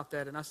think about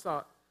that, and I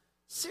thought,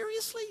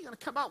 seriously? You're going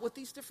to come out with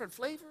these different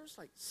flavors?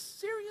 Like,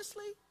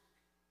 seriously?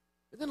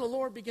 And then the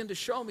Lord began to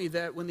show me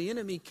that when the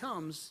enemy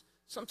comes,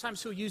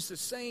 sometimes he'll use the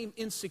same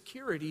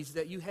insecurities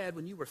that you had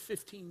when you were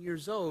 15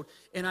 years old.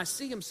 And I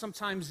see him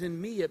sometimes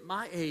in me at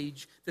my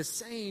age, the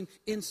same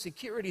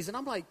insecurities. And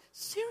I'm like,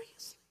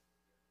 seriously?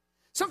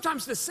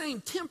 Sometimes the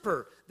same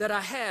temper that I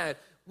had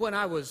when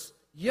I was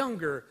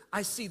younger,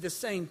 I see the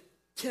same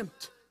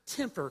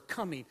temper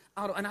coming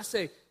out. And I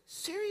say,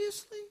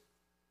 seriously?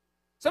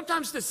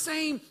 Sometimes the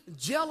same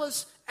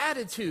jealous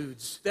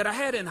attitudes that I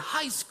had in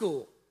high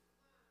school.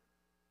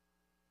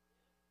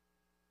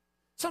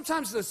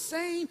 Sometimes the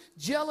same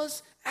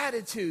jealous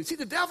attitude. See,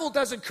 the devil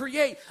doesn't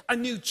create a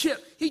new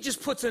chip. He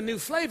just puts a new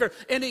flavor.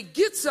 And it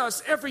gets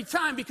us every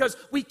time because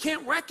we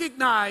can't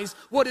recognize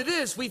what it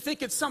is. We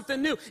think it's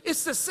something new.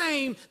 It's the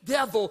same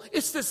devil.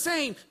 It's the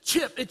same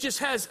chip. It just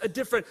has a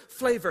different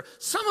flavor.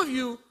 Some of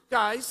you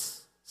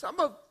guys, some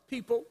of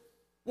people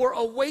were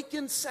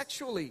awakened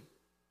sexually,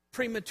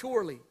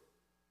 prematurely.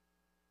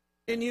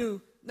 And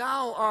you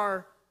now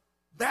are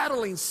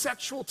battling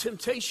sexual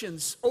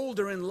temptations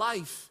older in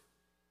life.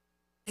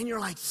 And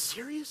you're like,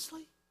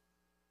 seriously?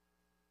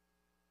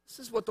 This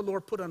is what the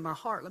Lord put on my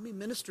heart. Let me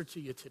minister to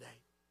you today.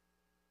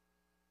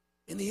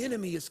 And the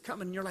enemy is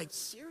coming. And you're like,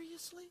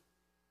 seriously?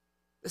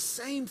 The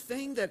same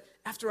thing that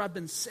after I've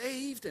been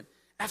saved and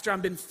after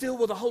I've been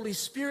filled with the Holy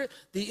Spirit,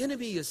 the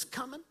enemy is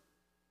coming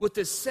with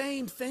the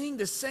same thing,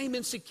 the same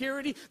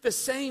insecurity, the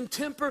same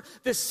temper,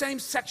 the same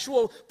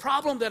sexual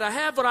problem that I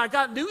have. But I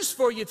got news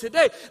for you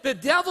today. The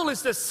devil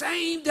is the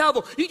same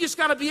devil. You just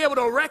got to be able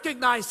to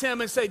recognize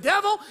him and say,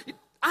 devil,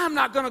 I'm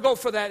not going to go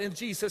for that in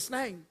Jesus'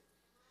 name.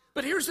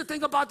 But here's the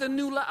thing about the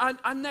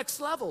next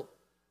level.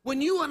 When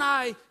you and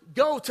I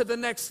go to the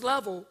next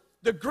level,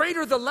 the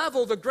greater the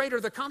level, the greater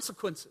the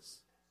consequences.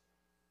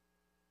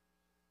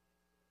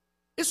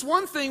 It's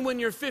one thing when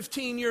you're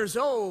 15 years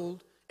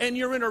old and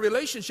you're in a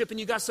relationship and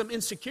you got some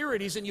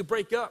insecurities and you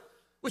break up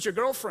with your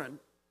girlfriend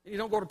and you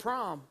don't go to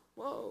prom.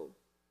 Whoa.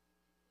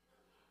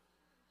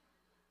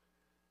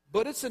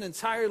 But it's an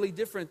entirely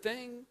different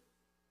thing.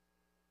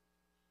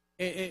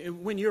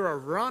 And when you're a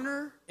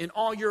runner and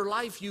all your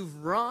life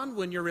you've run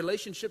when your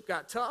relationship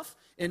got tough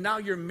and now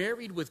you're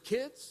married with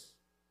kids?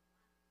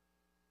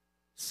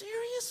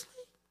 Seriously?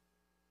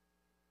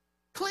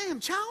 clam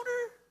chowder?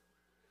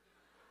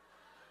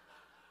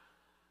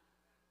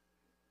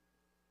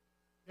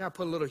 Yeah, I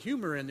put a little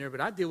humor in there,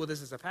 but I deal with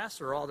this as a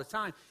pastor all the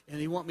time, and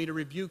he want me to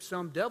rebuke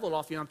some devil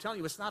off you. I'm telling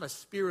you, it's not a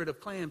spirit of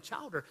clam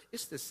chowder.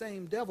 It's the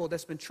same devil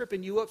that's been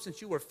tripping you up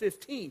since you were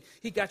 15.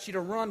 He got you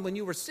to run when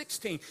you were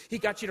 16. He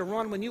got you to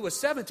run when you were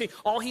 17.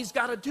 All he's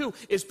got to do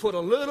is put a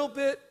little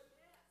bit.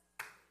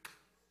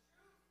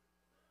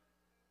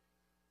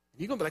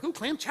 You're going to be like, ooh,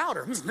 clam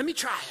chowder. Let me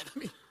try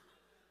it.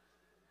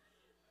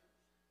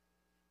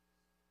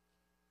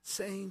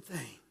 Same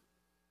thing.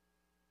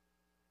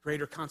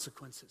 Greater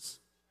consequences.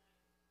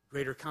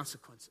 Greater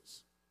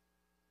consequences.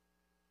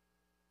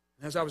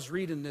 And as I was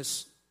reading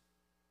this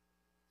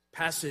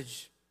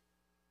passage,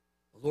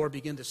 the Lord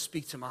began to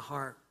speak to my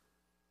heart.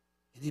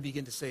 And he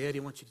began to say, Eddie,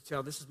 I want you to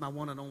tell, this is my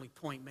one and only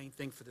point, main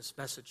thing for this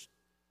message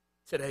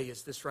today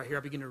is this right here.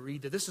 I begin to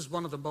read that this is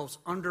one of the most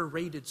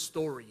underrated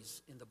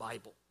stories in the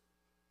Bible.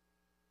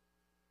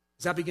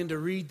 As I begin to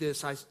read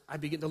this,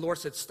 the Lord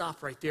said,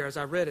 stop right there. As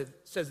I read it, it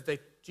says that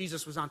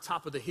Jesus was on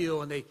top of the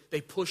hill, and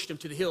they pushed him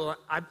to the hill.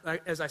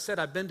 As I said,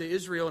 I've been to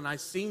Israel, and I've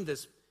seen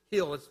this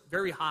hill. It's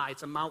very high.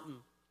 It's a mountain.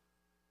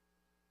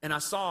 And I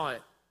saw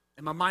it,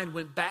 and my mind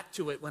went back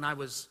to it when I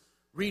was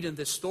reading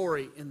this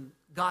story, and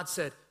God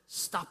said,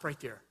 stop right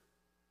there.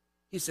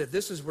 He said,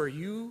 this is where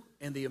you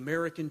and the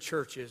American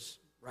church is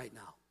right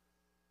now.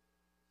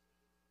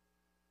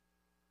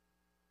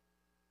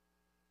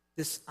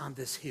 On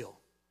this hill.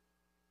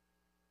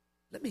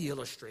 Let me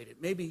illustrate it.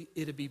 Maybe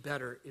it'd be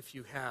better if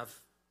you have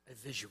a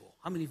visual.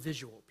 How many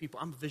visual people?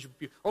 I'm a visual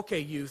people.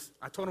 Okay, youth.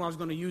 I told them I was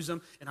going to use them,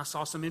 and I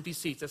saw some empty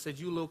seats. I said,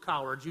 you little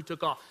cowards, you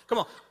took off.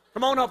 Come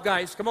on up,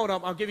 guys. Come on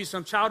up. I'll give you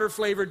some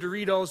chowder-flavored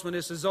Doritos when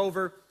this is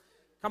over.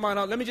 Come on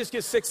up. Let me just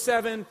get 6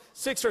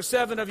 or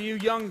 7 of you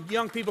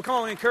young people. Come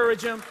on,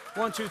 encourage them.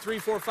 1, 2, 3,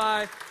 4,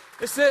 5.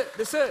 That's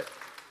it.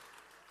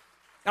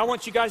 I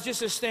want you guys just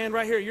to stand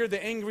right here. You're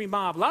the angry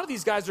mob. A lot of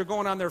these guys are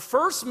going on their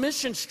first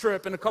mission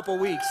trip in a couple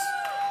weeks.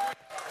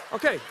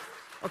 Okay.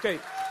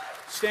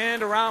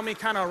 Stand around me,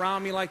 kind of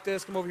around me like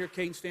this. Come over here,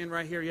 Kate, and stand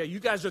right here. Yeah,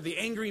 you guys are the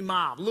angry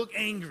mob. Look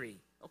angry.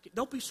 Okay,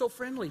 don't be so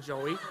friendly,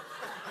 Joey.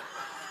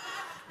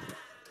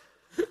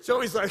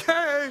 Joey's like,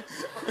 hey,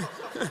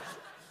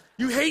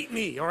 you hate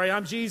me. All right,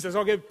 I'm Jesus.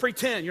 Okay,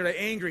 pretend you're like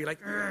angry, like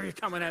you're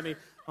coming at me.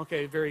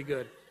 Okay, very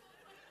good.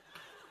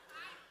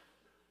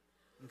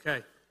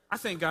 Okay, I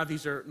thank God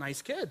these are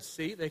nice kids.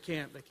 See, they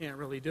can't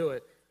really do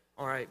it.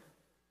 All right,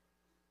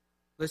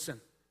 listen.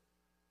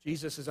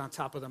 Jesus is on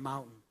top of the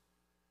mountain.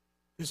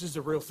 This is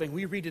the real thing.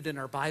 We read it in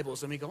our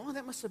Bibles, and we go, oh,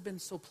 that must have been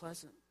so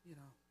pleasant.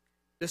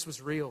 This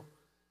was real.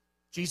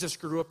 Jesus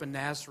grew up in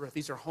Nazareth.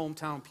 These are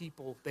hometown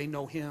people. They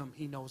know him.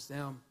 He knows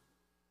them.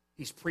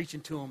 He's preaching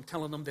to them,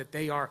 telling them that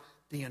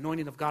the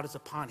anointing of God is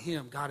upon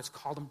him. God has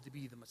called him to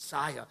be the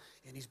Messiah,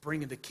 and he's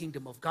bringing the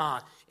kingdom of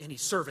God, and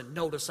he's serving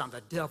notice on the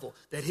devil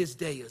that his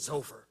day is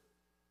over.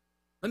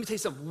 Let me tell you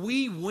something.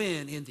 We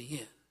win in the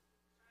end.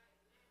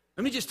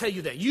 Let me just tell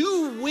you that.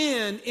 You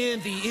win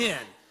in the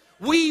end.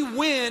 We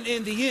win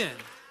in the end.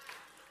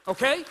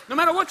 Okay? No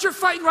matter what you're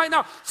fighting right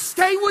now,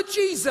 stay with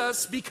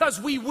Jesus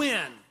because we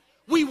win.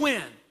 We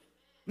win.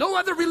 No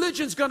other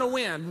religion's going to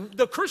win.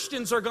 The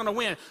Christians are going to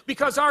win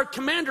because our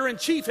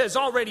commander-in-chief has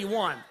already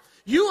won.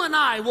 You and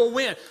I will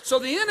win. So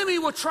the enemy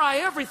will try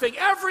everything,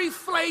 every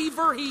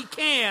flavor he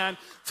can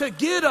to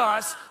get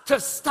us to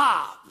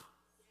stop.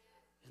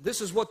 And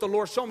this is what the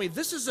Lord showed me.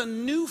 This is a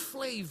new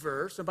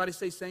flavor. Somebody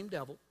say same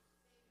devil.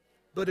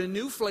 But a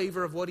new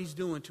flavor of what he's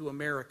doing to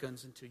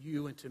Americans and to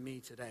you and to me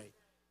today.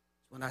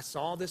 When I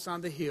saw this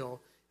on the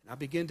hill, and I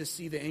began to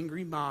see the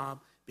angry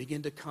mob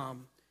begin to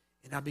come,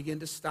 and I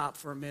began to stop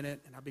for a minute,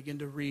 and I began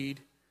to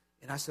read,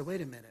 and I said, wait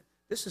a minute.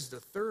 This is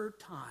the third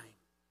time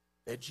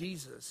that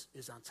Jesus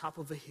is on top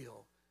of a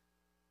hill,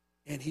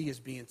 and he is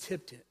being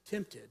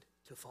tempted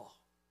to fall.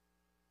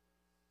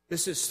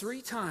 This is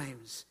 3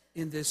 times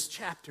in this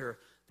chapter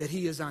that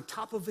he is on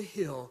top of a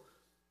hill,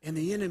 and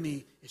the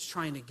enemy is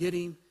trying to get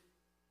him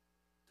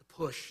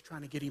push,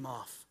 trying to get him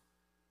off.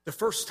 The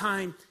first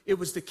time, it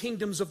was the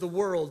kingdoms of the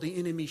world the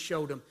enemy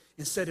showed him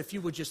and said, if you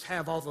would just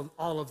have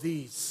all of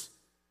these,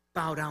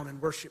 bow down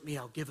and worship me,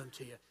 I'll give them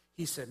to you.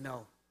 He said,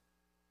 no.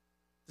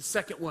 The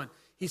second one,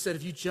 he said,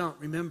 if you jump,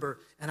 remember,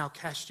 and I'll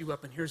cast you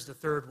up. And here's the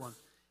third one.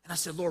 And I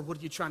said, Lord, what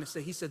are you trying to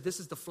say? He said, this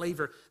is the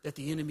flavor that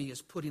the enemy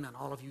is putting on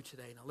all of you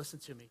today. Now listen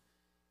to me.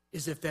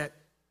 Is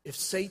if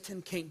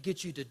Satan can't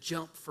get you to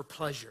jump for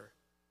pleasure,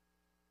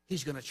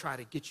 he's going to try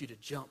to get you to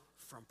jump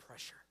from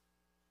pressure.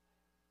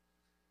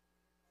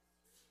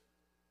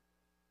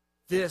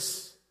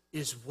 This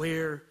is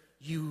where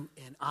you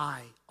and I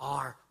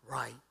are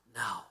right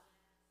now.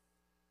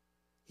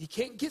 He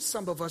can't get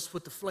some of us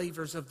with the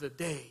flavors of the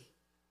day.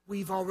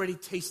 We've already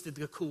tasted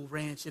the Cool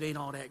Ranch. It ain't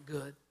all that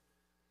good.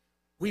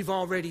 We've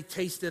already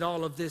tasted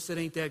all of this. It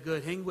ain't that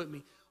good. Hang with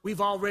me. We've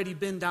already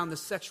been down the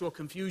sexual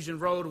confusion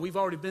road. We've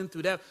already been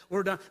through that.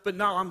 We're done. But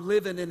now I'm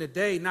living in a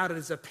day, now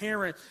as a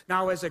parent,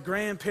 now as a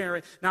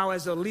grandparent, now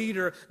as a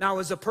leader, now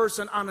as a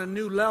person on a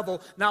new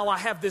level. Now I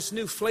have this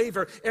new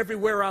flavor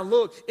everywhere I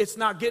look. It's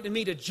not getting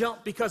me to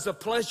jump because of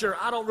pleasure.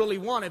 I don't really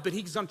want it, but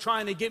he's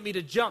trying to get me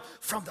to jump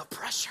from the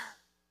pressure.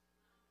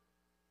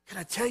 Can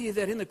I tell you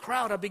that in the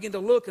crowd, I begin to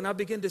look and I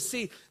begin to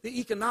see the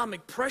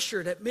economic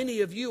pressure that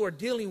many of you are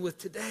dealing with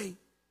today.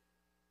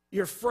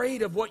 You're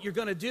afraid of what you're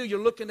going to do.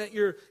 You're looking at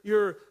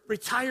your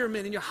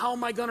retirement and how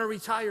am I going to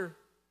retire?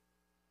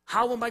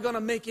 How am I going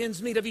to make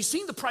ends meet? Have you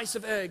seen the price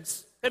of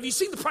eggs? Have you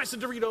seen the price of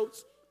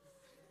Doritos?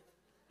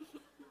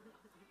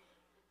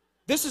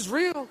 This is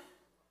real.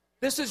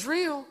 This is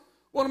real.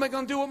 What am I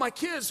going to do with my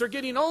kids? They're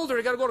getting older.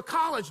 They got to go to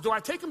college. Do I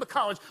take them to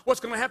college?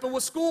 What's going to happen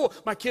with school?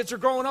 My kids are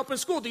growing up in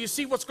school. Do you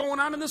see what's going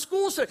on in the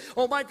school setting?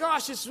 Oh my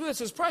gosh, this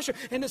is pressure.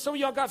 And then some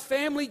of y'all got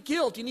family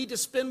guilt. You need to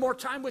spend more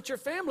time with your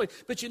family.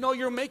 But you know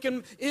you're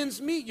making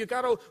ends meet. You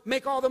got to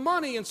make all the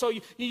money. And so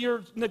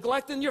you're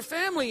neglecting your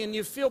family and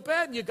you feel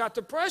bad and you got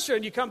the pressure.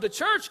 And you come to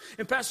church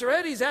and Pastor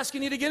Eddie's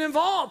asking you to get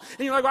involved.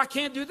 And you're like, well, I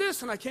can't do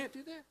this and I can't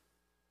do that.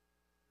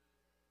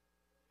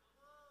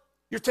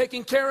 You're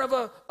taking care of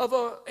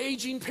a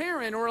aging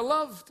parent or a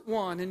loved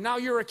one, and now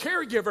you're a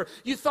caregiver.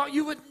 You thought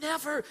you would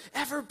never,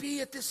 ever be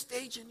at this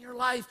stage in your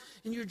life,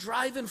 and you're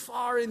driving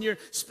far, and you're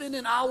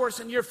spending hours,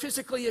 and you're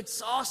physically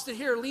exhausted.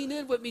 Here, lean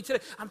in with me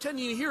today. I'm telling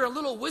you, you hear a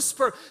little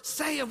whisper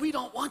saying, we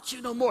don't want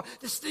you no more.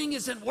 This thing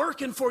isn't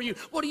working for you.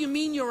 What do you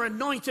mean you're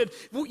anointed?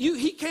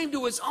 He came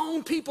to his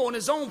own people, and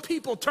his own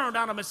people turned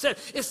on him and said,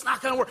 it's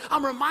not going to work.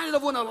 I'm reminded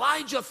of when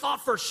Elijah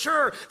thought for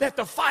sure that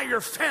the fire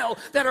fell,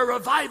 that a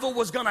revival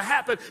was going to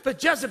happen, but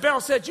Jezebel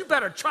said, you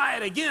better try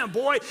it again,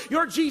 boy.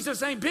 Your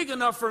Jesus ain't big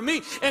enough for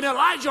me. And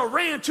Elijah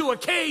ran to a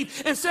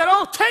cave and said,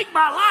 oh, take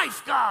my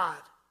life, God.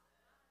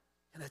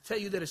 And I tell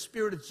you that a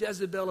spirit of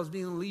Jezebel is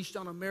being unleashed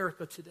on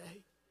America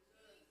today.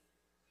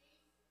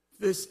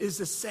 This is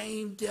the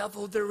same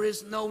devil. There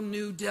is no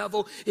new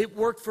devil. It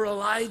worked for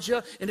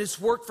Elijah, and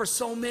it's worked for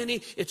so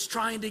many. It's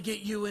trying to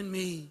get you and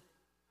me.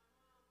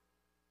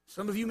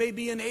 Some of you may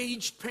be an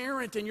aged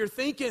parent, and you're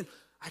thinking,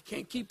 I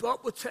can't keep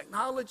up with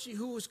technology.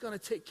 Who is going to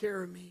take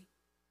care of me?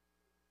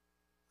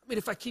 I mean,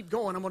 if I keep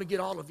going, I'm going to get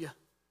all of you. Has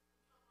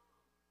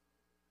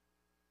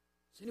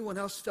anyone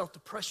else felt the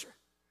pressure?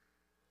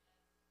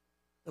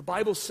 The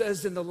Bible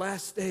says in the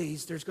last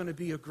days, there's going to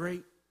be a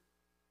great,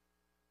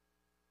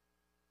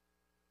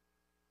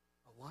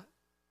 what?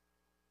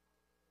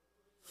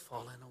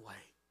 Falling away.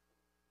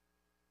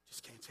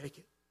 Just can't take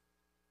it.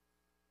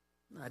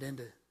 I'm not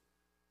into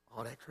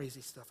all that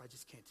crazy stuff. I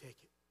just can't take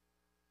it.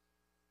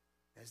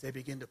 As they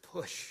begin to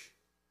push,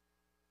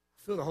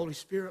 I feel the Holy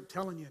Spirit. I'm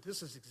telling you,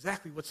 this is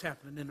exactly what's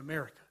happening in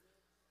America.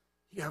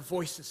 You have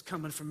voices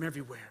coming from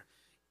everywhere.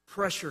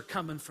 Pressure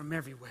coming from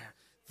everywhere.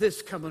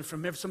 This coming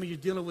from everywhere. Some of you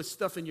dealing with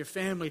stuff in your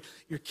family,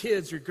 your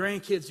kids, your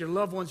grandkids, your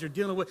loved ones. You're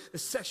dealing with the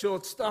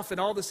sexual stuff and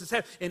all this is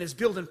happening. And it's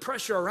building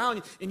pressure around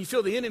you. And you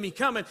feel the enemy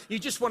coming. You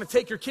just want to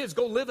take your kids,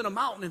 go live in a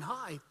mountain and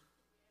hide.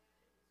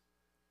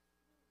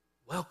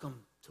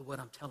 Welcome to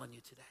what I'm telling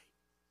you today.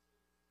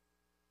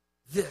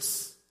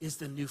 This is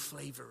the new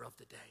flavor of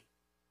the day.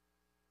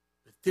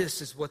 But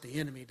this is what the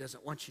enemy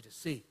doesn't want you to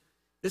see.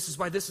 This is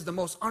why this is the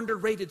most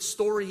underrated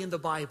story in the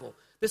Bible.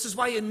 This is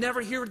why you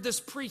never hear this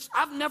preached.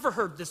 I've never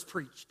heard this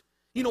preached.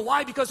 You know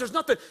why? Because there's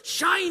nothing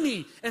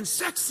shiny and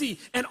sexy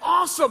and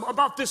awesome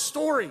about this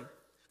story.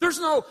 There's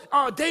no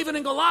David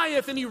and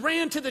Goliath, and he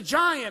ran to the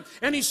giant,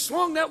 and he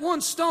swung that one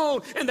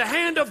stone, and the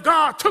hand of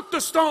God took the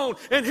stone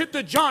and hit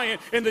the giant,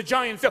 and the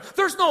giant fell.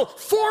 There's no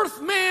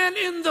fourth man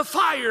in the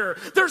fire.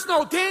 There's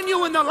no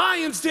Daniel in the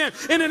lion's den,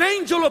 and an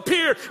angel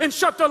appeared and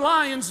shut the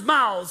lions'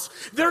 mouths.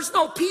 There's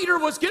no Peter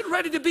was getting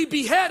ready to be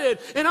beheaded,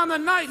 and on the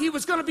night he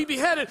was going to be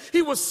beheaded,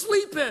 he was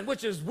sleeping,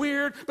 which is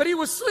weird, but he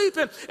was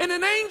sleeping, and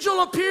an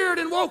angel appeared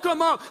and woke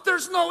him up.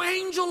 There's no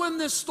angel in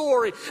this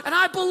story, and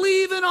I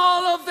believe in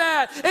all of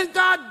that, and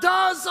God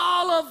does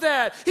all of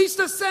that. He's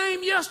the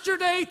same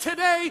yesterday,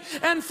 today,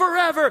 and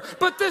forever.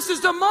 But this is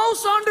the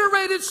most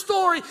underrated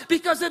story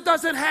because it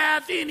doesn't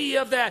have any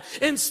of that.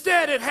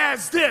 Instead, it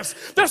has this.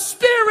 The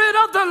Spirit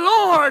of the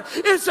Lord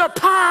is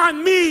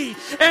upon me.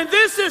 And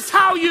this is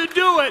how you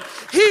do it.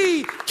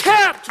 He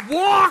kept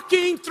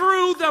walking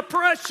through the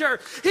pressure.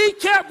 He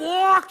kept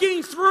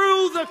walking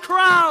through the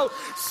crowd.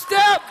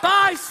 Step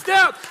by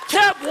step,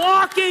 kept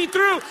walking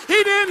through.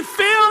 He didn't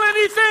feel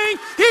anything.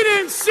 He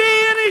didn't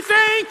see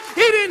anything.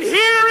 He didn't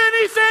hear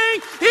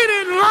anything. He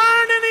didn't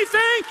learn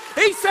anything.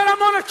 He said, I'm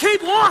going to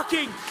keep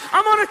walking.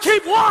 I'm going to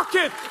keep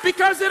walking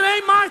because it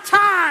ain't my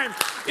time.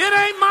 It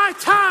ain't my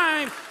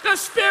time. The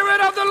Spirit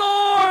of the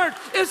Lord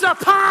is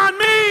upon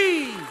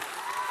me.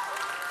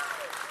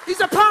 He's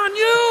upon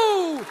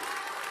you.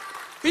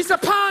 He's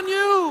upon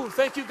you.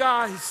 Thank you,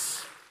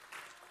 guys.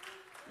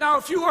 Now,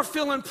 if you are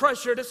feeling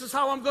pressure, this is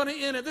how I'm going to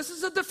end it. This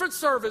is a different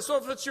service. So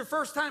if it's your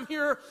first time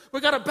here,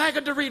 we got a bag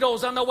of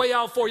Doritos on the way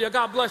out for you.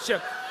 God bless you.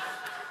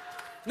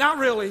 Not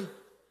really.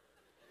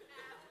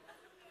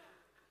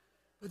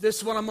 But this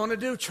is what I'm going to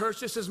do, church.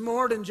 This is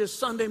more than just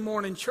Sunday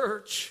morning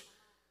church.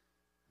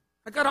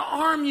 I got to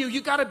arm you.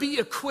 You got to be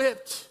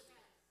equipped.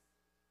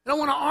 And I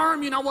want to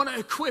arm you and I want to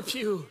equip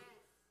you.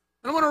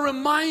 And I want to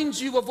remind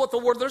you of what the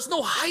word, there's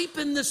no hype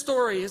in this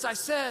story. As I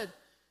said,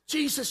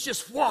 Jesus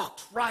just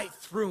walked right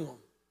through them.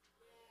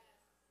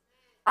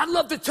 I'd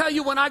love to tell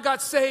you when I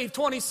got saved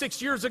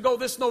 26 years ago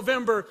this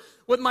November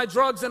with my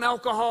drugs and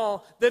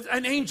alcohol, that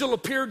an angel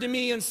appeared to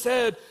me and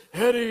said,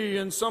 Eddie,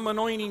 and some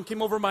anointing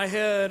came over my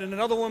head, and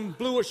another one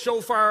blew a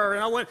shofar,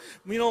 and I went,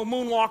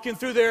 moonwalking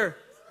through there.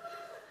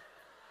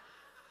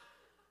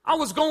 I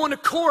was going to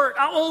court.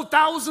 I owed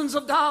thousands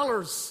of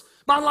dollars.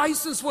 My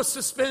license was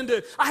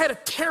suspended. I had a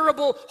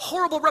terrible,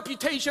 horrible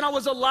reputation. I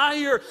was a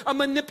liar, a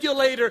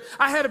manipulator.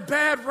 I had a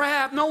bad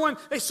rap.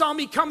 They saw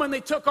me coming, they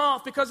took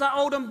off because I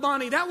owed them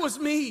money. That was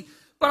me.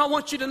 But I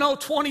want you to know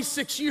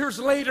 26 years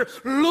later,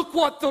 look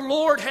what the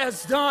Lord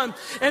has done.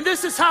 And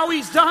this is how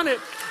he's done it.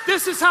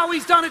 This is how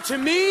he's done it to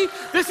me.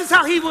 This is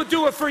how he will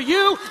do it for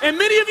you. And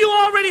many of you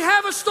already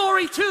have a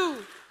story too.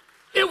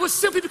 It was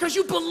simply because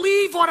you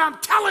believe what I'm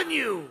telling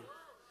you.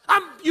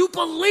 You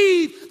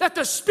believe that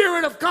the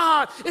Spirit of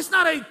God is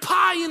not a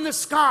pie in the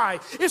sky.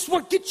 It's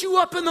what gets you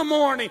up in the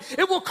morning.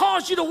 It will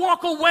cause you to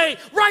walk away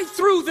right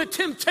through the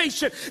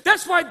temptation.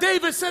 That's why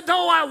David said,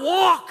 though I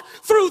walk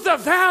through the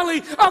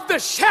valley of the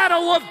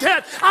shadow of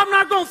death, I'm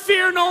not going to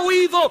fear no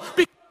evil.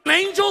 Because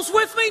angels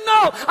with me?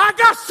 No, I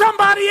got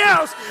somebody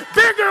else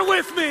bigger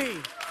with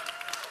me.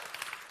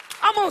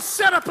 I'm going to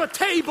set up a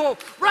table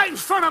right in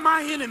front of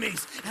my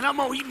enemies. And I'm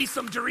going to eat me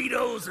some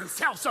Doritos and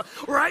salsa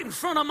right in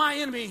front of my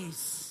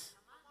enemies.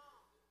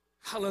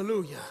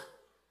 Hallelujah.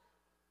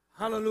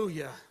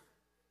 Hallelujah.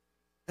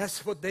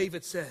 That's what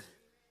David said.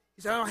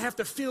 He said, I don't have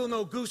to feel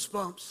no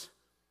goosebumps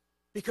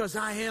because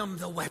I am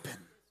the weapon.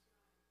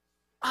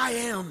 I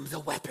am the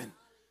weapon.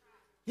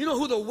 You know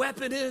who the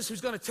weapon is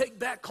who's going to take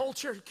back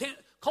culture?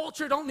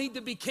 Culture don't need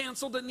to be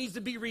canceled. It needs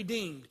to be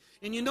redeemed.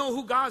 And you know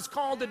who God's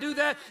called to do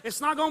that? It's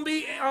not going to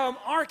be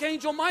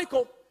Archangel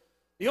Michael.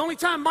 The only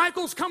time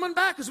Michael's coming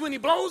back is when he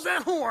blows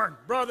that horn,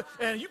 brother.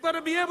 And you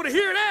better be able to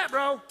hear that,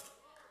 bro.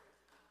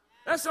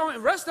 That's the only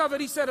rest of it.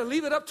 He said,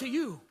 leave it up to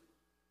you.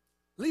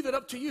 Leave it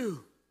up to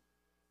you.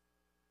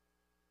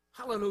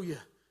 Hallelujah.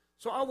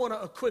 So I want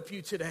to equip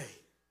you today.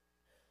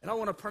 And I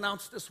want to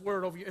pronounce this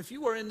word over you. If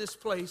you are in this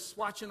place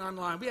watching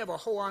online, we have a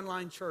whole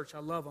online church. I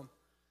love them.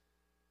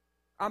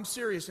 I'm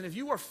serious. And if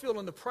you are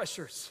feeling the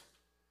pressures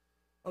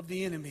of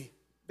the enemy,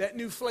 that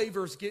new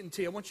flavor is getting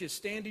to you, I want you to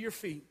stand to your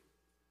feet.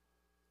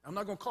 I'm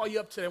not going to call you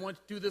up today. I want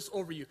to do this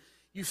over you.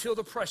 You feel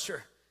the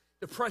pressure.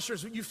 The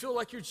pressures, you feel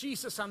like you're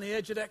Jesus on the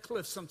edge of that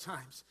cliff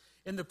sometimes.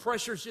 And the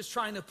pressure is just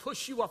trying to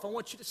push you off. I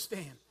want you to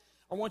stand.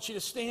 I want you to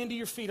stand to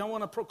your feet. I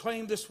want to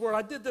proclaim this word.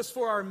 I did this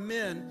for our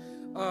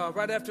men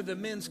right after the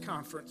men's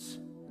conference.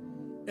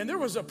 And there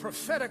was a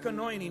prophetic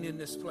anointing in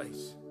this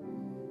place.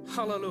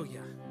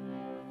 Hallelujah.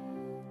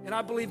 And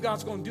I believe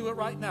God's going to do it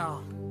right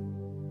now.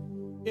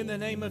 In the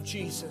name of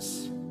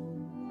Jesus.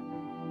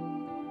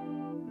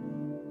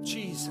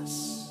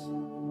 Jesus.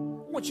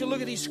 I want you to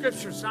look at these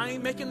scriptures. I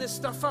ain't making this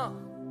stuff up.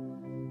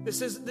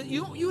 This is that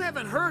you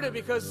haven't heard it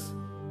because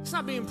it's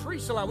not being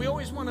preached a lot. We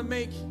always want to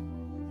make,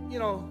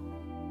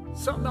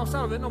 something else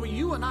out of it. No, but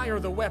you and I are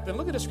the weapon.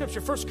 Look at the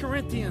scripture, 1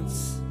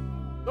 Corinthians.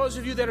 Those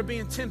of you that are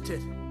being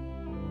tempted,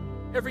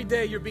 every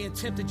day you're being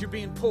tempted, you're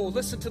being pulled.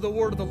 Listen to the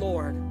word of the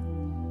Lord.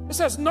 It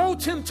says, no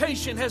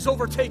temptation has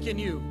overtaken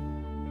you,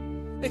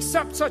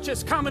 except such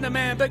as common to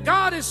man. But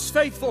God is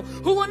faithful,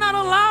 who will not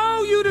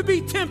allow you to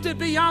be tempted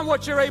beyond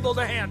what you're able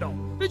to handle.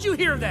 Did you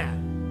hear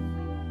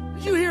that?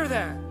 Did you hear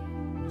that?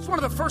 It's one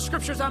of the first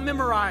scriptures I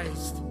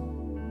memorized.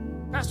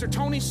 Pastor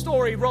Tony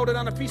Story wrote it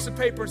on a piece of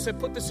paper and said,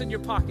 put this in your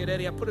pocket,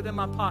 Eddie. I put it in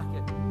my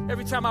pocket.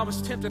 Every time I was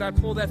tempted, I'd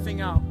pull that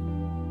thing out.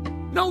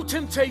 No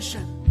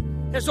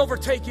temptation has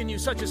overtaken you,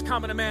 such as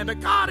common to man. But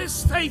God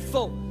is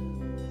faithful.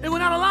 It will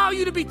not allow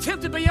you to be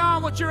tempted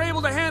beyond what you're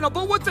able to handle.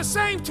 But with the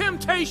same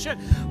temptation,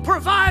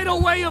 provide a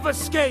way of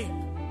escape.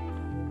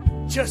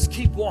 Just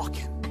keep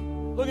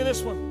walking. Look at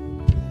this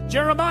one.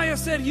 Jeremiah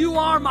said, you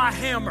are my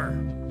hammer.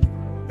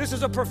 This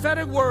is a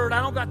prophetic word.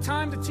 I don't got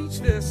time to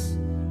teach this,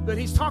 but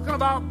he's talking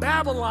about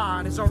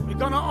Babylon is going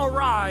to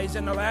arise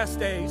in the last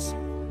days.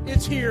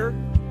 It's here.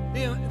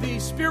 The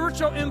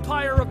spiritual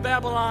empire of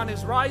Babylon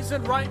is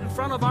rising right in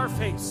front of our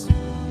face.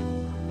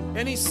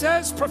 And he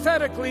says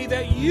prophetically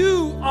that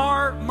you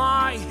are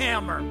my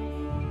hammer.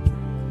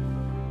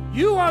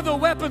 You are the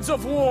weapons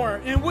of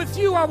war, and with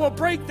you I will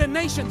break the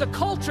nation, the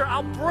culture.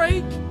 I'll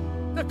break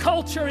the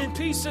culture in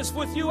pieces.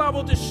 With you I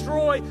will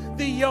destroy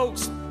the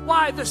yokes.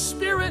 Why? The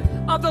Spirit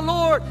of the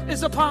Lord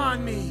is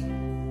upon me.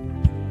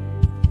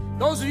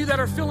 Those of you that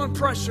are feeling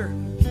pressure,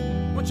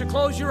 I want you to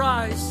close your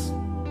eyes.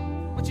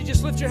 I want you to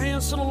just lift your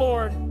hands to the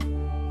Lord.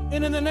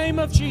 And in the name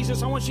of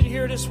Jesus, I want you to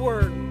hear this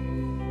word.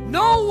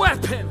 No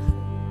weapon.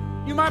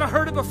 You might have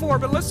heard it before,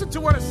 but listen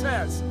to what it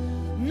says.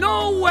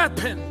 No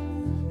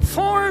weapon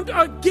formed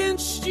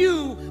against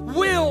you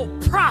will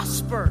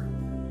prosper.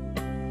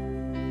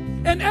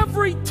 And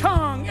every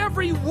tongue,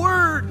 every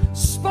word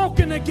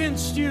spoken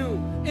against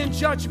you in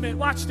judgment,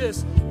 watch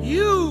this,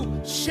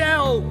 you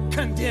shall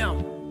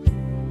condemn.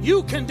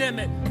 You condemn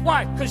it.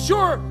 Why? Because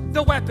you're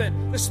the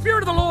weapon. The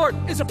Spirit of the Lord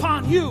is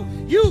upon you.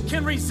 You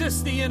can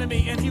resist the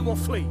enemy and he will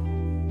flee.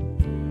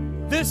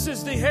 This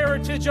is the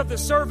heritage of the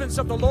servants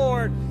of the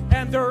Lord,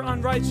 and their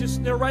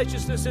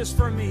righteousness is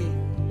for me,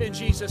 in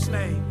Jesus'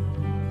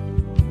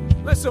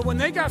 name. Listen, when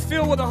they got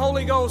filled with the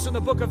Holy Ghost in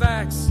the book of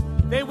Acts,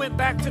 they went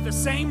back to the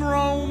same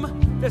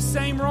Rome, the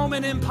same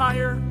Roman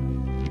Empire.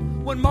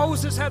 When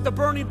Moses had the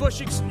burning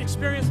bush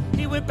experience,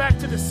 he went back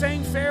to the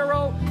same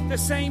Pharaoh, the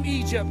same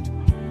Egypt.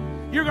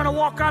 You're going to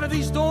walk out of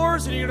these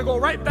doors and you're going to go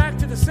right back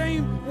to the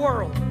same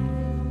world.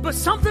 But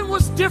something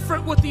was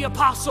different with the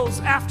apostles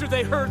after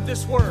they heard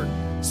this word.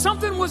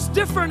 Something was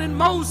different in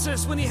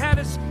Moses when he had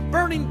his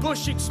burning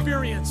bush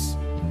experience.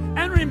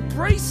 And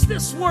embrace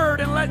this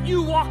word and let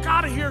you walk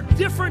out of here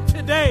different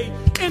today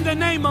in the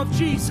name of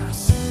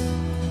Jesus.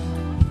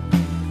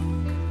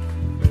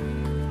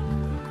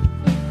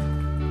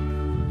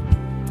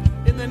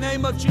 In the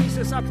name of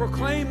Jesus, I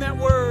proclaim that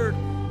word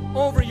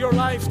over your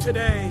life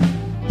today.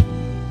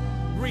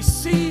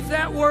 Receive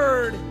that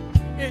word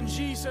in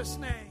Jesus'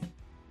 name.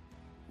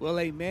 Well,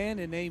 amen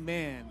and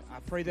amen. I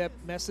pray that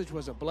message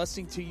was a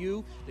blessing to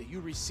you, that you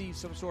received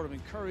some sort of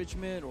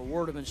encouragement or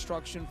word of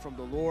instruction from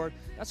the Lord.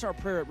 That's our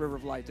prayer at River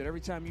of Life, that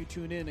every time you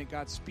tune in, that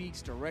God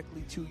speaks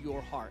directly to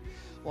your heart.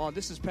 Well,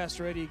 this is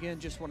Pastor Eddie again.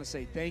 Just want to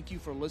say thank you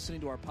for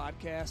listening to our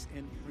podcast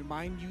and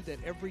remind you that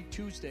every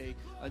Tuesday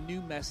a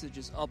new message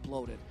is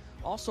uploaded.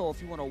 Also,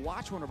 if you want to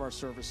watch one of our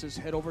services,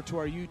 head over to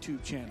our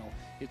YouTube channel.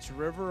 It's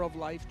River of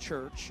Life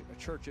Church, a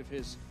church of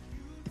His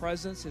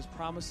presence, His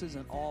promises,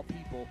 and all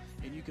people.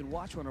 And you can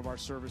watch one of our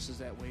services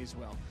that way as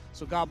well.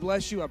 So God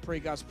bless you. I pray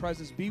God's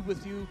presence be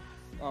with you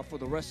for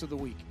the rest of the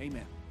week.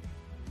 Amen.